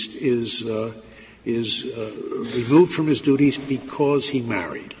priest is removed from his duties because he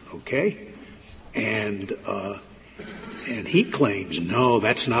married, okay? And he claims, no,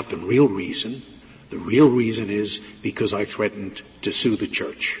 that's not the real reason. The real reason is because I threatened to sue the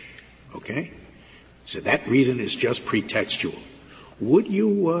church, okay? So that reason is just pretextual. Would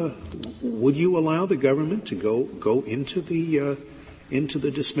you allow the government to go into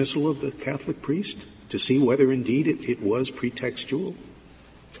the dismissal of the Catholic priest to see whether indeed it was pretextual?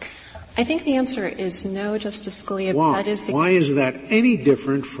 I think the answer is no, Justice Scalia. Why? Why is that any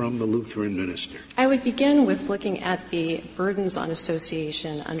different from the Lutheran minister? I would begin with looking at the burdens on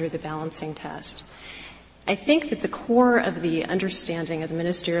association under the balancing test. I think that the core of the understanding of the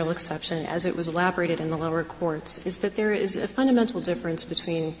ministerial exception, as it was elaborated in the lower courts, is that there is a fundamental difference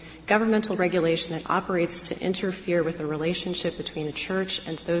between governmental regulation that operates to interfere with the relationship between a church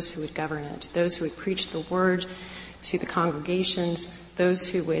and those who would govern it, those who would preach the word to the congregations, those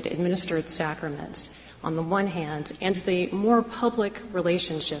who would administer its sacraments, on the one hand, and the more public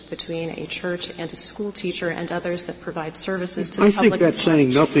relationship between a church and a school teacher and others that provide services to the public. I think that's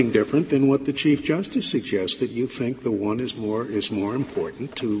saying nothing different than what the Chief Justice suggests, that you think the one is more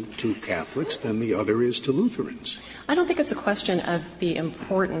important to Catholics than the other is to Lutherans. I don't think it's a question of the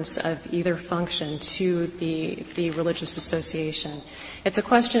importance of either function to the religious association. It's a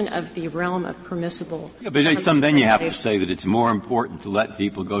question of the realm of permissible. Yeah, but then you have to say that it's more important to let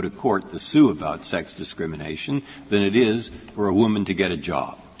people go to court to sue about sex discrimination than it is for a woman to get a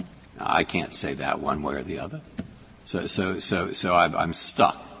job. Now, I can't say that one way or the other. So I'm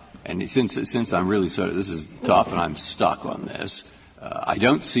stuck. And since I'm really this is tough and I'm stuck on this, I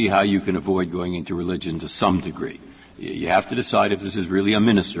don't see how you can avoid going into religion to some degree. You have to decide if this is really a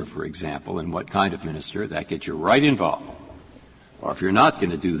minister, for example, and what kind of minister. That gets you right involved. Or if you're not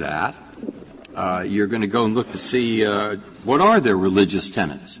going to do that, you're going to go and look to see what are their religious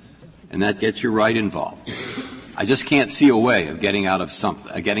tenets, and that gets you right involved. I just can't see a way of getting out of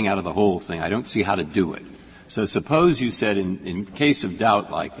the whole thing. I don't see how to do it. So suppose you said in case of doubt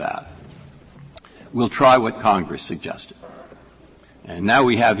like that, we'll try what Congress suggested. And now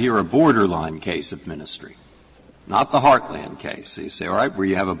we have here a borderline case of ministry, not the Heartland case. So you say, all right, where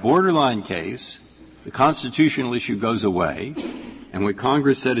you have a borderline case, the constitutional issue goes away, and what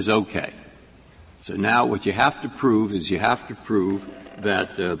Congress said is okay. So now what you have to prove is you have to prove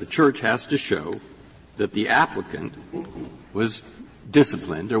that the church has to show that the applicant was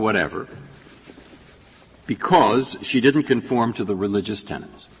disciplined or whatever because she didn't conform to the religious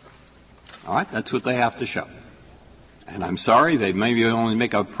tenets. All right? That's what they have to show. And I'm sorry, they maybe only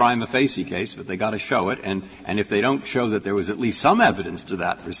make a prima facie case, but they got to show it. And if they don't show that there was at least some evidence to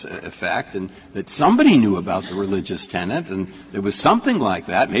that effect, and that somebody knew about the religious tenet, and there was something like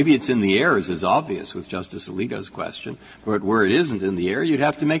that, maybe it's in the air, as obvious with Justice Alito's question, but where it isn't in the air, you'd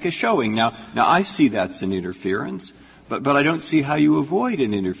have to make a showing. Now I see that's an interference, but I don't see how you avoid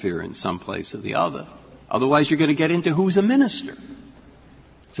an interference someplace or the other. Otherwise, you're going to get into who's a minister.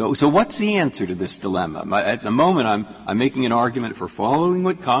 So what's the answer to this dilemma? At the moment, I'm making an argument for following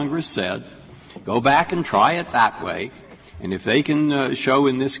what Congress said, go back and try it that way, and if they can show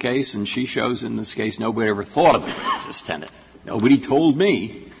in this case, and she shows in this case, nobody ever thought of the religious tenet. Nobody told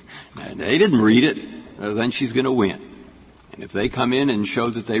me, and they didn't read it, then she's going to win. And if they come in and show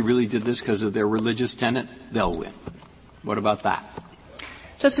that they really did this because of their religious tenet, they'll win. What about that?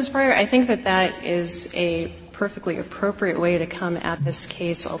 Justice Breyer, I think that is a perfectly appropriate way to come at this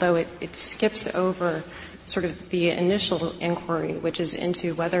case, although it skips over sort of the initial inquiry, which is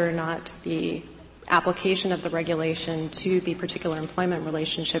into whether or not the application of the regulation to the particular employment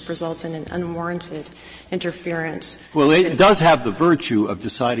relationship results in an unwarranted interference. Well, it does have the virtue of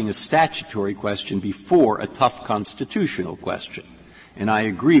deciding a statutory question before a tough constitutional question. And I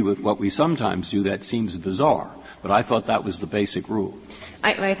agree with what we sometimes do. That seems bizarre. But I thought that was the basic rule.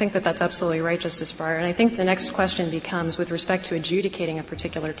 I think that's absolutely right, Justice Breyer. And I think the next question becomes, with respect to adjudicating a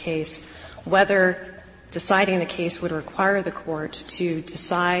particular case, whether deciding the case would require the court to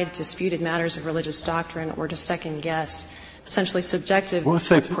decide disputed matters of religious doctrine or to second-guess essentially subjective. Well,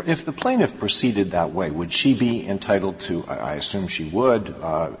 if the plaintiff proceeded that way, would she be entitled to, I assume she would,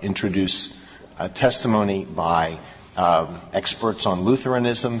 introduce testimony by experts on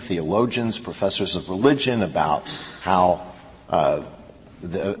Lutheranism, theologians, professors of religion about how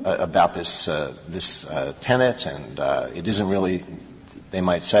about this tenet, and it isn't really. They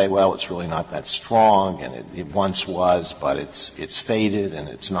might say, well, it's really not that strong, and it once was, but it's faded, and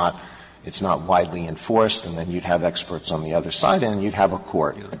it's not widely enforced. And then you'd have experts on the other side, and you'd have a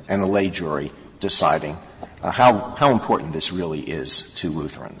court and a lay jury deciding how important this really is to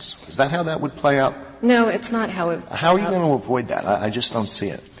Lutherans. Is that how that would play out? No, it's not how it. How are you going to avoid that? I just don't see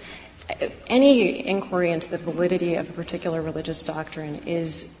it. Any inquiry into the validity of a particular religious doctrine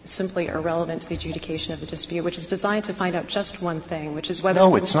is simply irrelevant to the adjudication of a dispute, which is designed to find out just one thing, which is whether.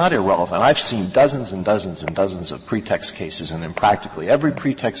 No, it's not irrelevant. I've seen dozens and dozens and dozens of pretext cases, and in practically every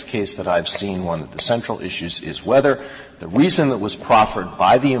pretext case that I've seen, one of the central issues is whether the reason that was proffered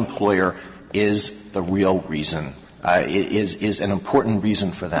by the employer is the real reason, is an important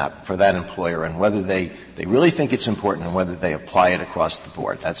reason for that employer, and whether they really think it's important and whether they apply it across the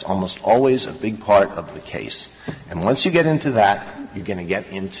board. That's almost always a big part of the case. And once you get into that, you're going to get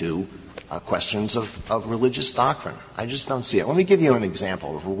into questions of religious doctrine. I just don't see it. Let me give you an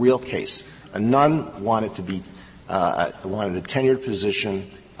example of a real case. A nun wanted to be wanted a tenured position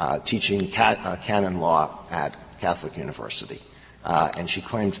teaching canon law at Catholic University, and she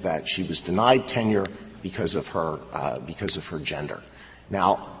claimed that she was denied tenure because of her gender.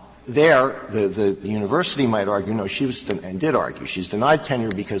 Now, there, the university might argue, no, she was, and did argue, she's denied tenure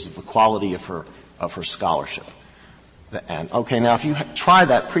because of the quality of her scholarship. And, okay, now if you try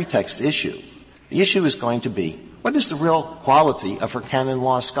that pretext issue, the issue is going to be, what is the real quality of her canon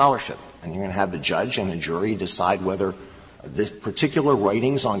law scholarship? And you're going to have the judge and the jury decide whether the particular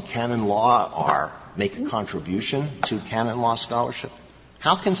writings on canon law make a contribution to canon law scholarship.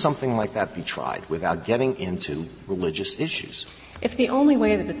 How can something like that be tried without getting into religious issues? If the only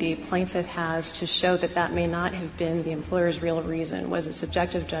way that the plaintiff has to show that that may not have been the employer's real reason was a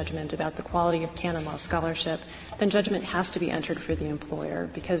subjective judgment about the quality of canon law scholarship, then judgment has to be entered for the employer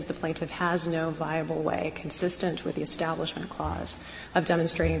because the plaintiff has no viable way consistent with the Establishment Clause of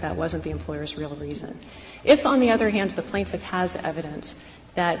demonstrating that wasn't the employer's real reason. If, on the other hand, the plaintiff has evidence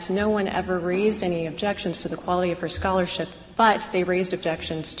that no one ever raised any objections to the quality of her scholarship, but they raised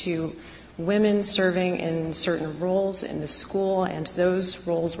objections to women serving in certain roles in the school, and those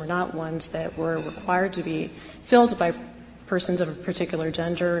roles were not ones that were required to be filled by persons of a particular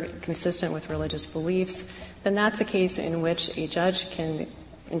gender consistent with religious beliefs, then that's a case in which a judge can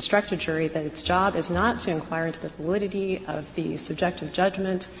instruct a jury that its job is not to inquire into the validity of the subjective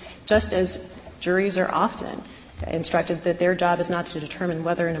judgment, just as juries are often instructed that their job is not to determine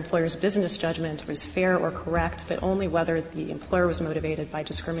whether an employer's business judgment was fair or correct, but only whether the employer was motivated by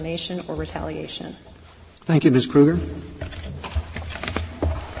discrimination or retaliation. Thank you, Ms. Kruger.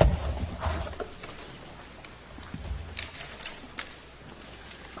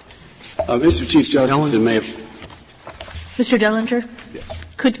 Mr. Chief Justice, and may have Mr. Dellinger,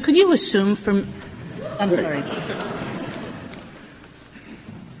 could you assume from – I'm sorry.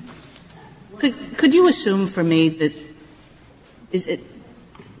 Could you assume for me that – is it –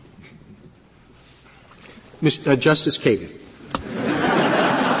 Justice Kagan.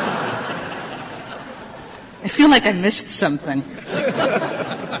 I feel like I missed something.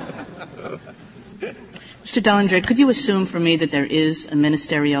 Mr. Dellinger, could you assume for me that there is a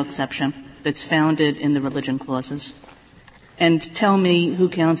ministerial exception that's founded in the religion clauses? And tell me who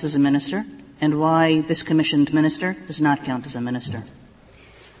counts as a minister and why this commissioned minister does not count as a minister.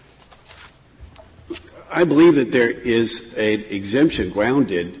 I believe that there is an exemption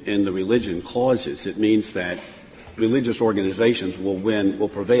grounded in the religion clauses. It means that religious organizations will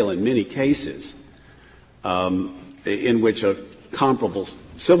prevail in many cases in which a comparable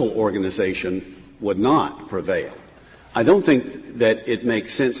civil organization would not prevail. I don't think that it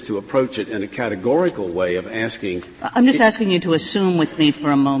makes sense to approach it in a categorical way of asking. I'm just asking you to assume with me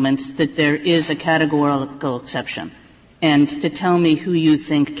for a moment that there is a categorical exception and to tell me who you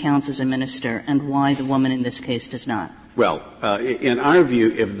think counts as a minister and why the woman in this case does not. Well, in our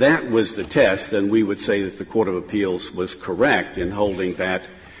view, if that was the test, then we would say that the Court of Appeals was correct in holding that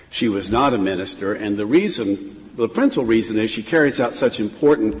she was not a minister, and the principal reason is she carries out such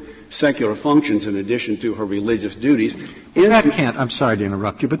important secular functions in addition to her religious duties. I'm sorry to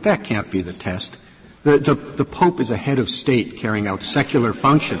interrupt you, but that can't be the test. The Pope is a head of state carrying out secular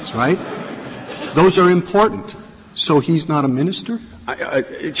functions, right? Those are important. So he's not a minister?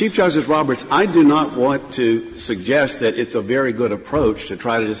 Chief Justice Roberts, I do not want to suggest that it's a very good approach to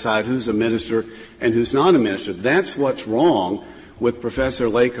try to decide who's a minister and who's not a minister. That's what's wrong with Professor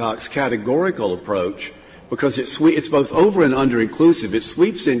Laycock's categorical approach, because it's both over and under inclusive. It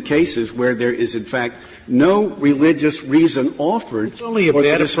sweeps in cases where there is, in fact, no religious reason offered. It's only a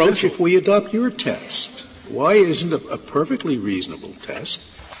bad approach if we adopt your test. Why isn't a perfectly reasonable test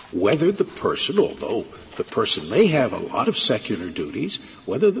whether the person, although the person may have a lot of secular duties,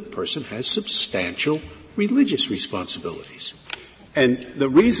 whether the person has substantial religious responsibilities? And the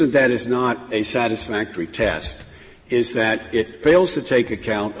reason that is not a satisfactory test is that it fails to take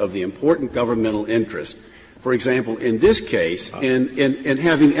account of the important governmental interest. For example, in this case, in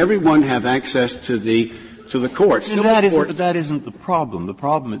having everyone have access to the courts. And that isn't the problem. The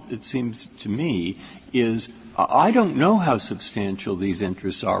problem, it seems to me, is I don't know how substantial these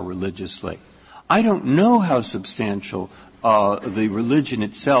interests are religiously. I don't know how substantial the religion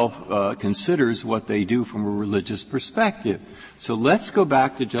itself considers what they do from a religious perspective. So let's go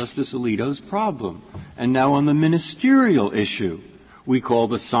back to Justice Alito's problem. And now on the ministerial issue, we call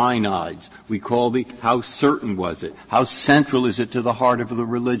the synods. We call how certain was it? How central is it to the heart of the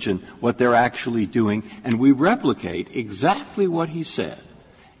religion, what they're actually doing? And we replicate exactly what he said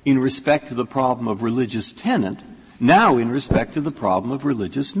in respect to the problem of religious tenant, now in respect to the problem of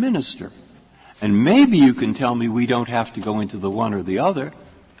religious minister. And maybe you can tell me we don't have to go into the one or the other,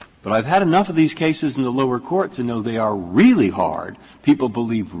 but I've had enough of these cases in the lower court to know they are really hard. People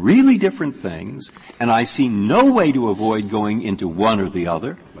believe really different things, and I see no way to avoid going into one or the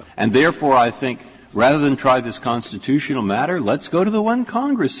other. And therefore, I think, rather than try this constitutional matter, let's go to the one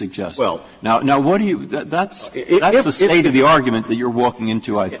Congress suggested. Well, now what do you? That's the state of the argument that you're walking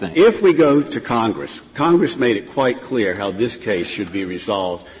into, I think. If we go to Congress made it quite clear how this case should be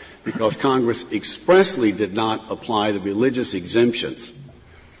resolved, because Congress expressly did not apply the religious exemptions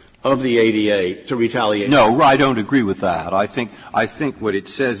of the ADA to retaliation. No, I don't agree with that. I think what it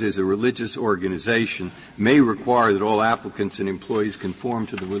says is a religious organization may require that all applicants and employees conform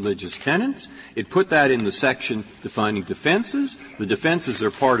to the religious tenets. It put that in the section defining defenses. The defenses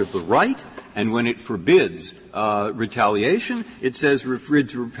are part of the right, and when it forbids retaliation, it says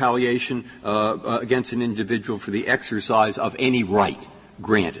forbids retaliation against an individual for the exercise of any right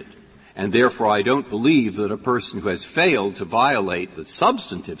granted. And therefore, I don't believe that a person who has failed to violate the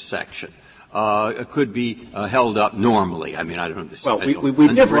substantive section could be held up normally. I mean, I don't know this. Well, we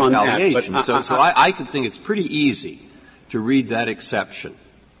never on that. But so I could think it's pretty easy to read that exception,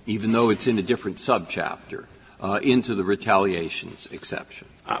 even though it's in a different subchapter, into the retaliations exception.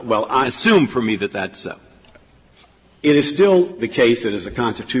 Assume for me that that's so. It is still the case that as a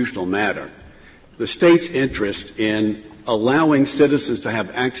constitutional matter, the state's interest in allowing citizens to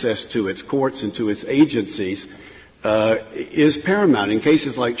have access to its courts and to its agencies is paramount. In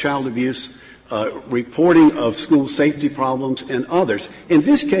cases like child abuse, reporting of school safety problems, and others. In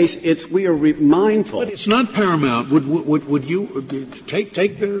this case, we are mindful. But it's not paramount. Would you take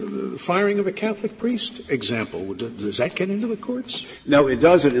the firing of a Catholic priest example? Does that get into the courts? No, it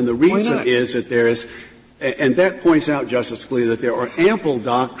doesn't. And the reason is that there is, and that points out, Justice Scalia, that there are ample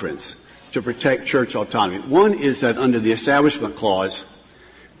doctrines to protect church autonomy. One is that under the Establishment Clause,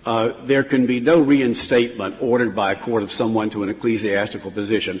 there can be no reinstatement ordered by a court of someone to an ecclesiastical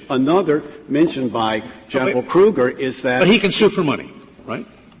position. Another, mentioned by General Kruger, is that— But he can sue for money, right?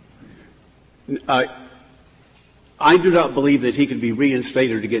 I do not believe that he could be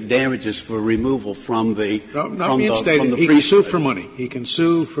reinstated to get damages for removal from the— not reinstated. He can sue for money. He can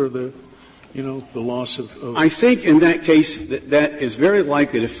sue for the loss of— I think in that case that is very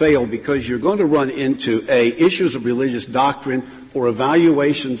likely to fail because you're going to run into issues of religious doctrine or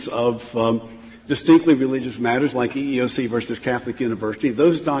evaluations of distinctly religious matters like EEOC versus Catholic University.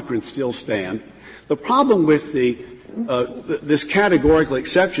 Those doctrines still stand. The problem with this categorical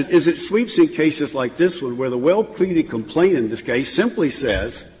exception is it sweeps in cases like this one where the well-pleaded complaint in this case simply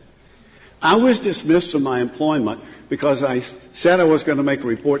says, I was dismissed from my employment because I said I was going to make a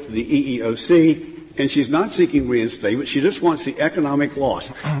report to the EEOC, and she's not seeking reinstatement. She just wants the economic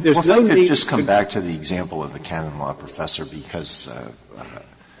loss. There's well, no if I could need just come back to the example of the canon law professor, because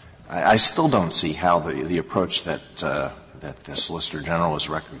I still don't see how the approach that the Solicitor General is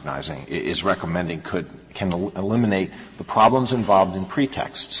recommending can eliminate the problems involved in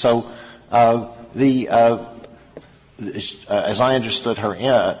pretext. So as I understood her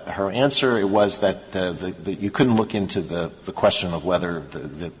answer, it was that you couldn't look into the question of whether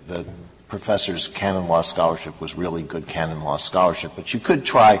the professor's canon law scholarship was really good canon law scholarship, but you could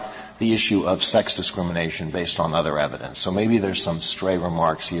try the issue of sex discrimination based on other evidence. So maybe there's some stray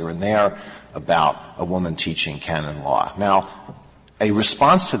remarks here and there about a woman teaching canon law. Now, a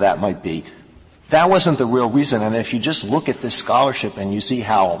response to that might be, that wasn't the real reason, and if you just look at this scholarship and you see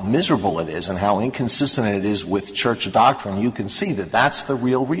how miserable it is and how inconsistent it is with church doctrine, you can see that that's the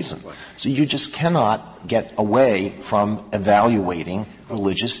real reason. So you just cannot get away from evaluating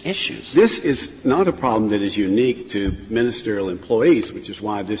religious issues. This is not a problem that is unique to ministerial employees, which is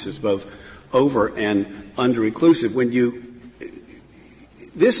why this is both over and under-inclusive.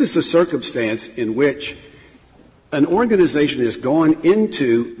 This is a circumstance in which an organization has gone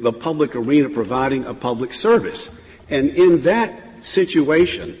into the public arena providing a public service. And in that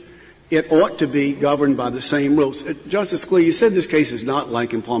situation, it ought to be governed by the same rules. Justice Scalia, you said this case is not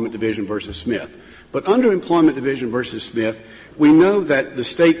like Employment Division versus Smith. But under Employment Division versus Smith, we know that the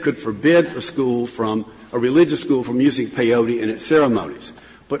state could forbid a religious school from using peyote in its ceremonies.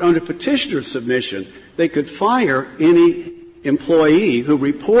 But under petitioner's submission, they could fire any employee who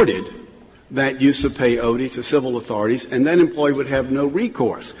reported that use of peyote to civil authorities, and that employee would have no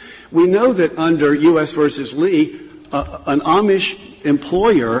recourse. We know that under U.S. versus Lee, an Amish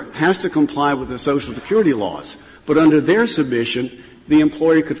employer has to comply with the Social Security laws. But under their submission, the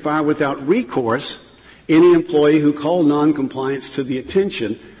employer could fire without recourse any employee who called noncompliance to the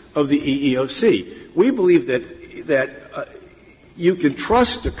attention of the EEOC. We believe that you can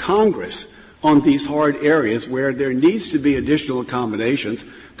trust the Congress on these hard areas where there needs to be additional accommodations.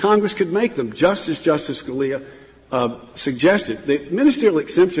 Congress could make them, just as Justice Scalia suggested. The ministerial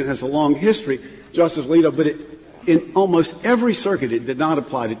exemption has a long history, Justice Alito, but in almost every circuit it did not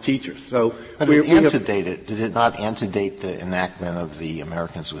apply to teachers. So but did it not antedate the enactment of the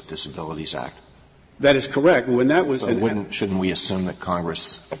Americans with Disabilities Act? That is correct. When that was shouldn't we assume that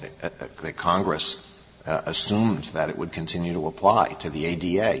Congress assumed that it would continue to apply to the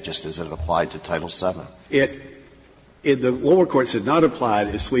ADA, just as it applied to Title VII? The lower courts had not applied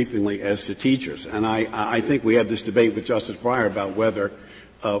as sweepingly as to teachers, and I think we have this debate with Justice Breyer about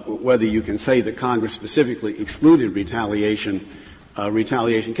whether you can say that Congress specifically excluded retaliation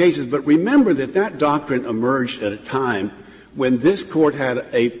cases. But remember that doctrine emerged at a time when this Court had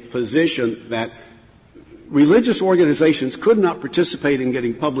a position that religious organizations could not participate in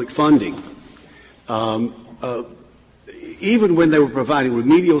getting public funding, even when they were providing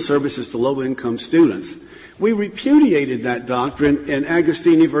remedial services to low-income students. We repudiated that doctrine in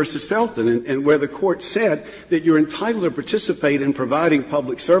Agostini versus Felton, and where the Court said that you're entitled to participate in providing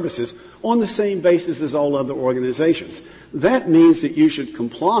public services on the same basis as all other organizations. That means that you should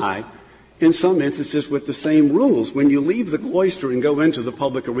comply, in some instances, with the same rules when you leave the cloister and go into the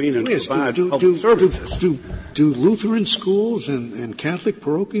public arena and provide public services. Do Lutheran schools and Catholic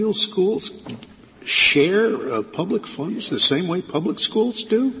parochial schools share public funds the same way public schools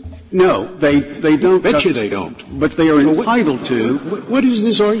do? No, they don't. Bet you they don't. But they are entitled to. What is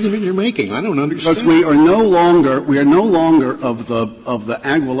this argument you're making? I don't understand. Because we are no longer of the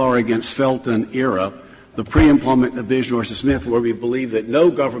Aguilar against Felton era, the pre-employment division versus Smith, where we believe that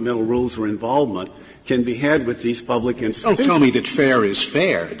no governmental rules or involvement can be had with these public institutions. Don't tell me that fair is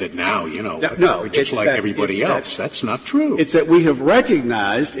fair, that now, we're just like everybody else. That's not true. It's that we have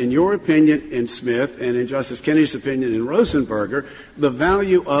recognized, in your opinion in Smith and in Justice Kennedy's opinion in Rosenberger, the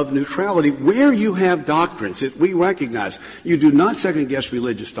value of neutrality where you have doctrines. We recognize you do not second-guess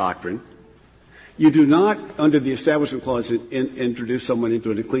religious doctrine. You do not, under the Establishment Clause, introduce someone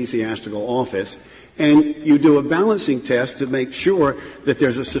into an ecclesiastical office. And you do a balancing test to make sure that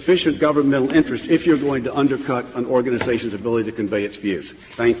there's a sufficient governmental interest if you're going to undercut an organization's ability to convey its views.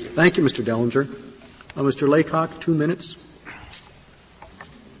 Thank you. Thank you, Mr. Dellinger. Mr. Laycock, 2 minutes.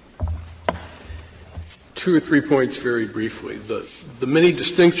 2 or 3 points very briefly. The many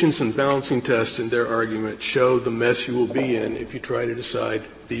distinctions and balancing tests in their argument show the mess you will be in if you try to decide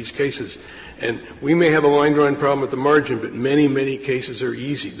these cases. And we may have a line-drawing problem at the margin, but many, many cases are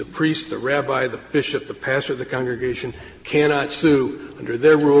easy. The priest, the rabbi, the bishop, the pastor of the congregation cannot sue. Under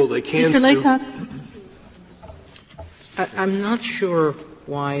their rule, they can Mr. sue. Laycock? I'm not sure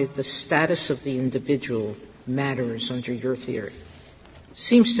why the status of the individual matters under your theory.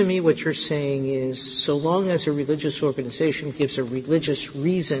 Seems to me what you're saying is so long as a religious organization gives a religious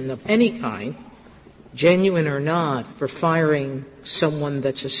reason of any kind, genuine or not, for firing someone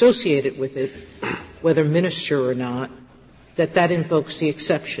that's associated with it, whether minister or not, that invokes the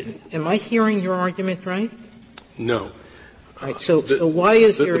exception. Am I hearing your argument right? No. Right. So why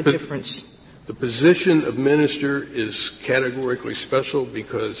is there a difference? The position of minister is categorically special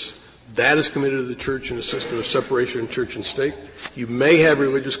because that is committed to the church in a system of separation of church and state. You may have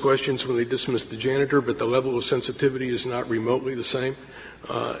religious questions when they dismiss the janitor, but the level of sensitivity is not remotely the same.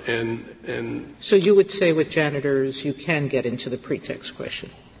 So you would say with janitors you can get into the pretext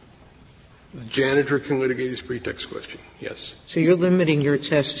question? The janitor can litigate his pretext question, yes. So you're limiting your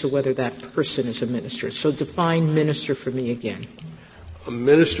test to whether that person is a minister. So define minister for me again. A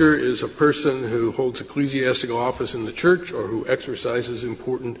minister is a person who holds ecclesiastical office in the church or who exercises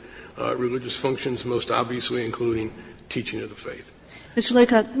important religious functions, most obviously including teaching of the faith. Mr.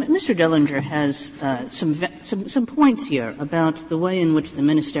 Laycock, Mr. Dellinger has some points here about the way in which the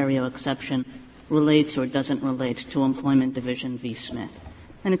ministerial exception relates or doesn't relate to Employment Division v. Smith.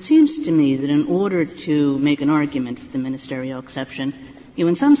 And it seems to me that in order to make an argument for the ministerial exception, you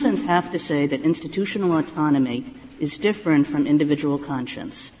in some sense have to say that institutional autonomy is different from individual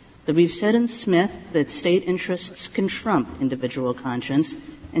conscience. That we've said in Smith that state interests can trump individual conscience,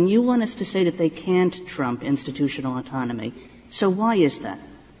 and you want us to say that they can't trump institutional autonomy. So why is that?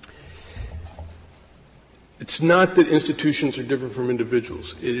 It's not that institutions are different from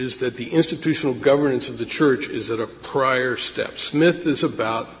individuals. It is that the institutional governance of the church is at a prior step. Smith is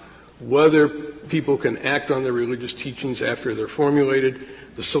about whether people can act on their religious teachings after they're formulated.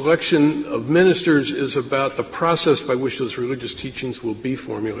 The selection of ministers is about the process by which those religious teachings will be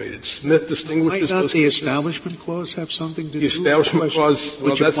formulated. Smith distinguishes Might not those. the Establishment Clause have something to do with the Establishment Clause,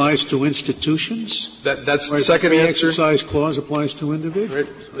 which applies to institutions? That's the second the answer. Free Exercise Clause applies to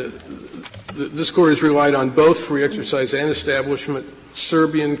individuals. Right. This Court has relied on both free exercise and establishment.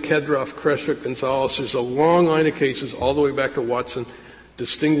 Serbian, Kedroff, Kreshuk, Gonzalez. There's a long line of cases all the way back to Watson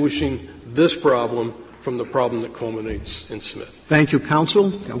distinguishing this problem from the problem that culminates in Smith. Thank you,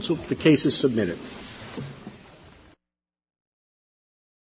 counsel. Counsel, the case is submitted.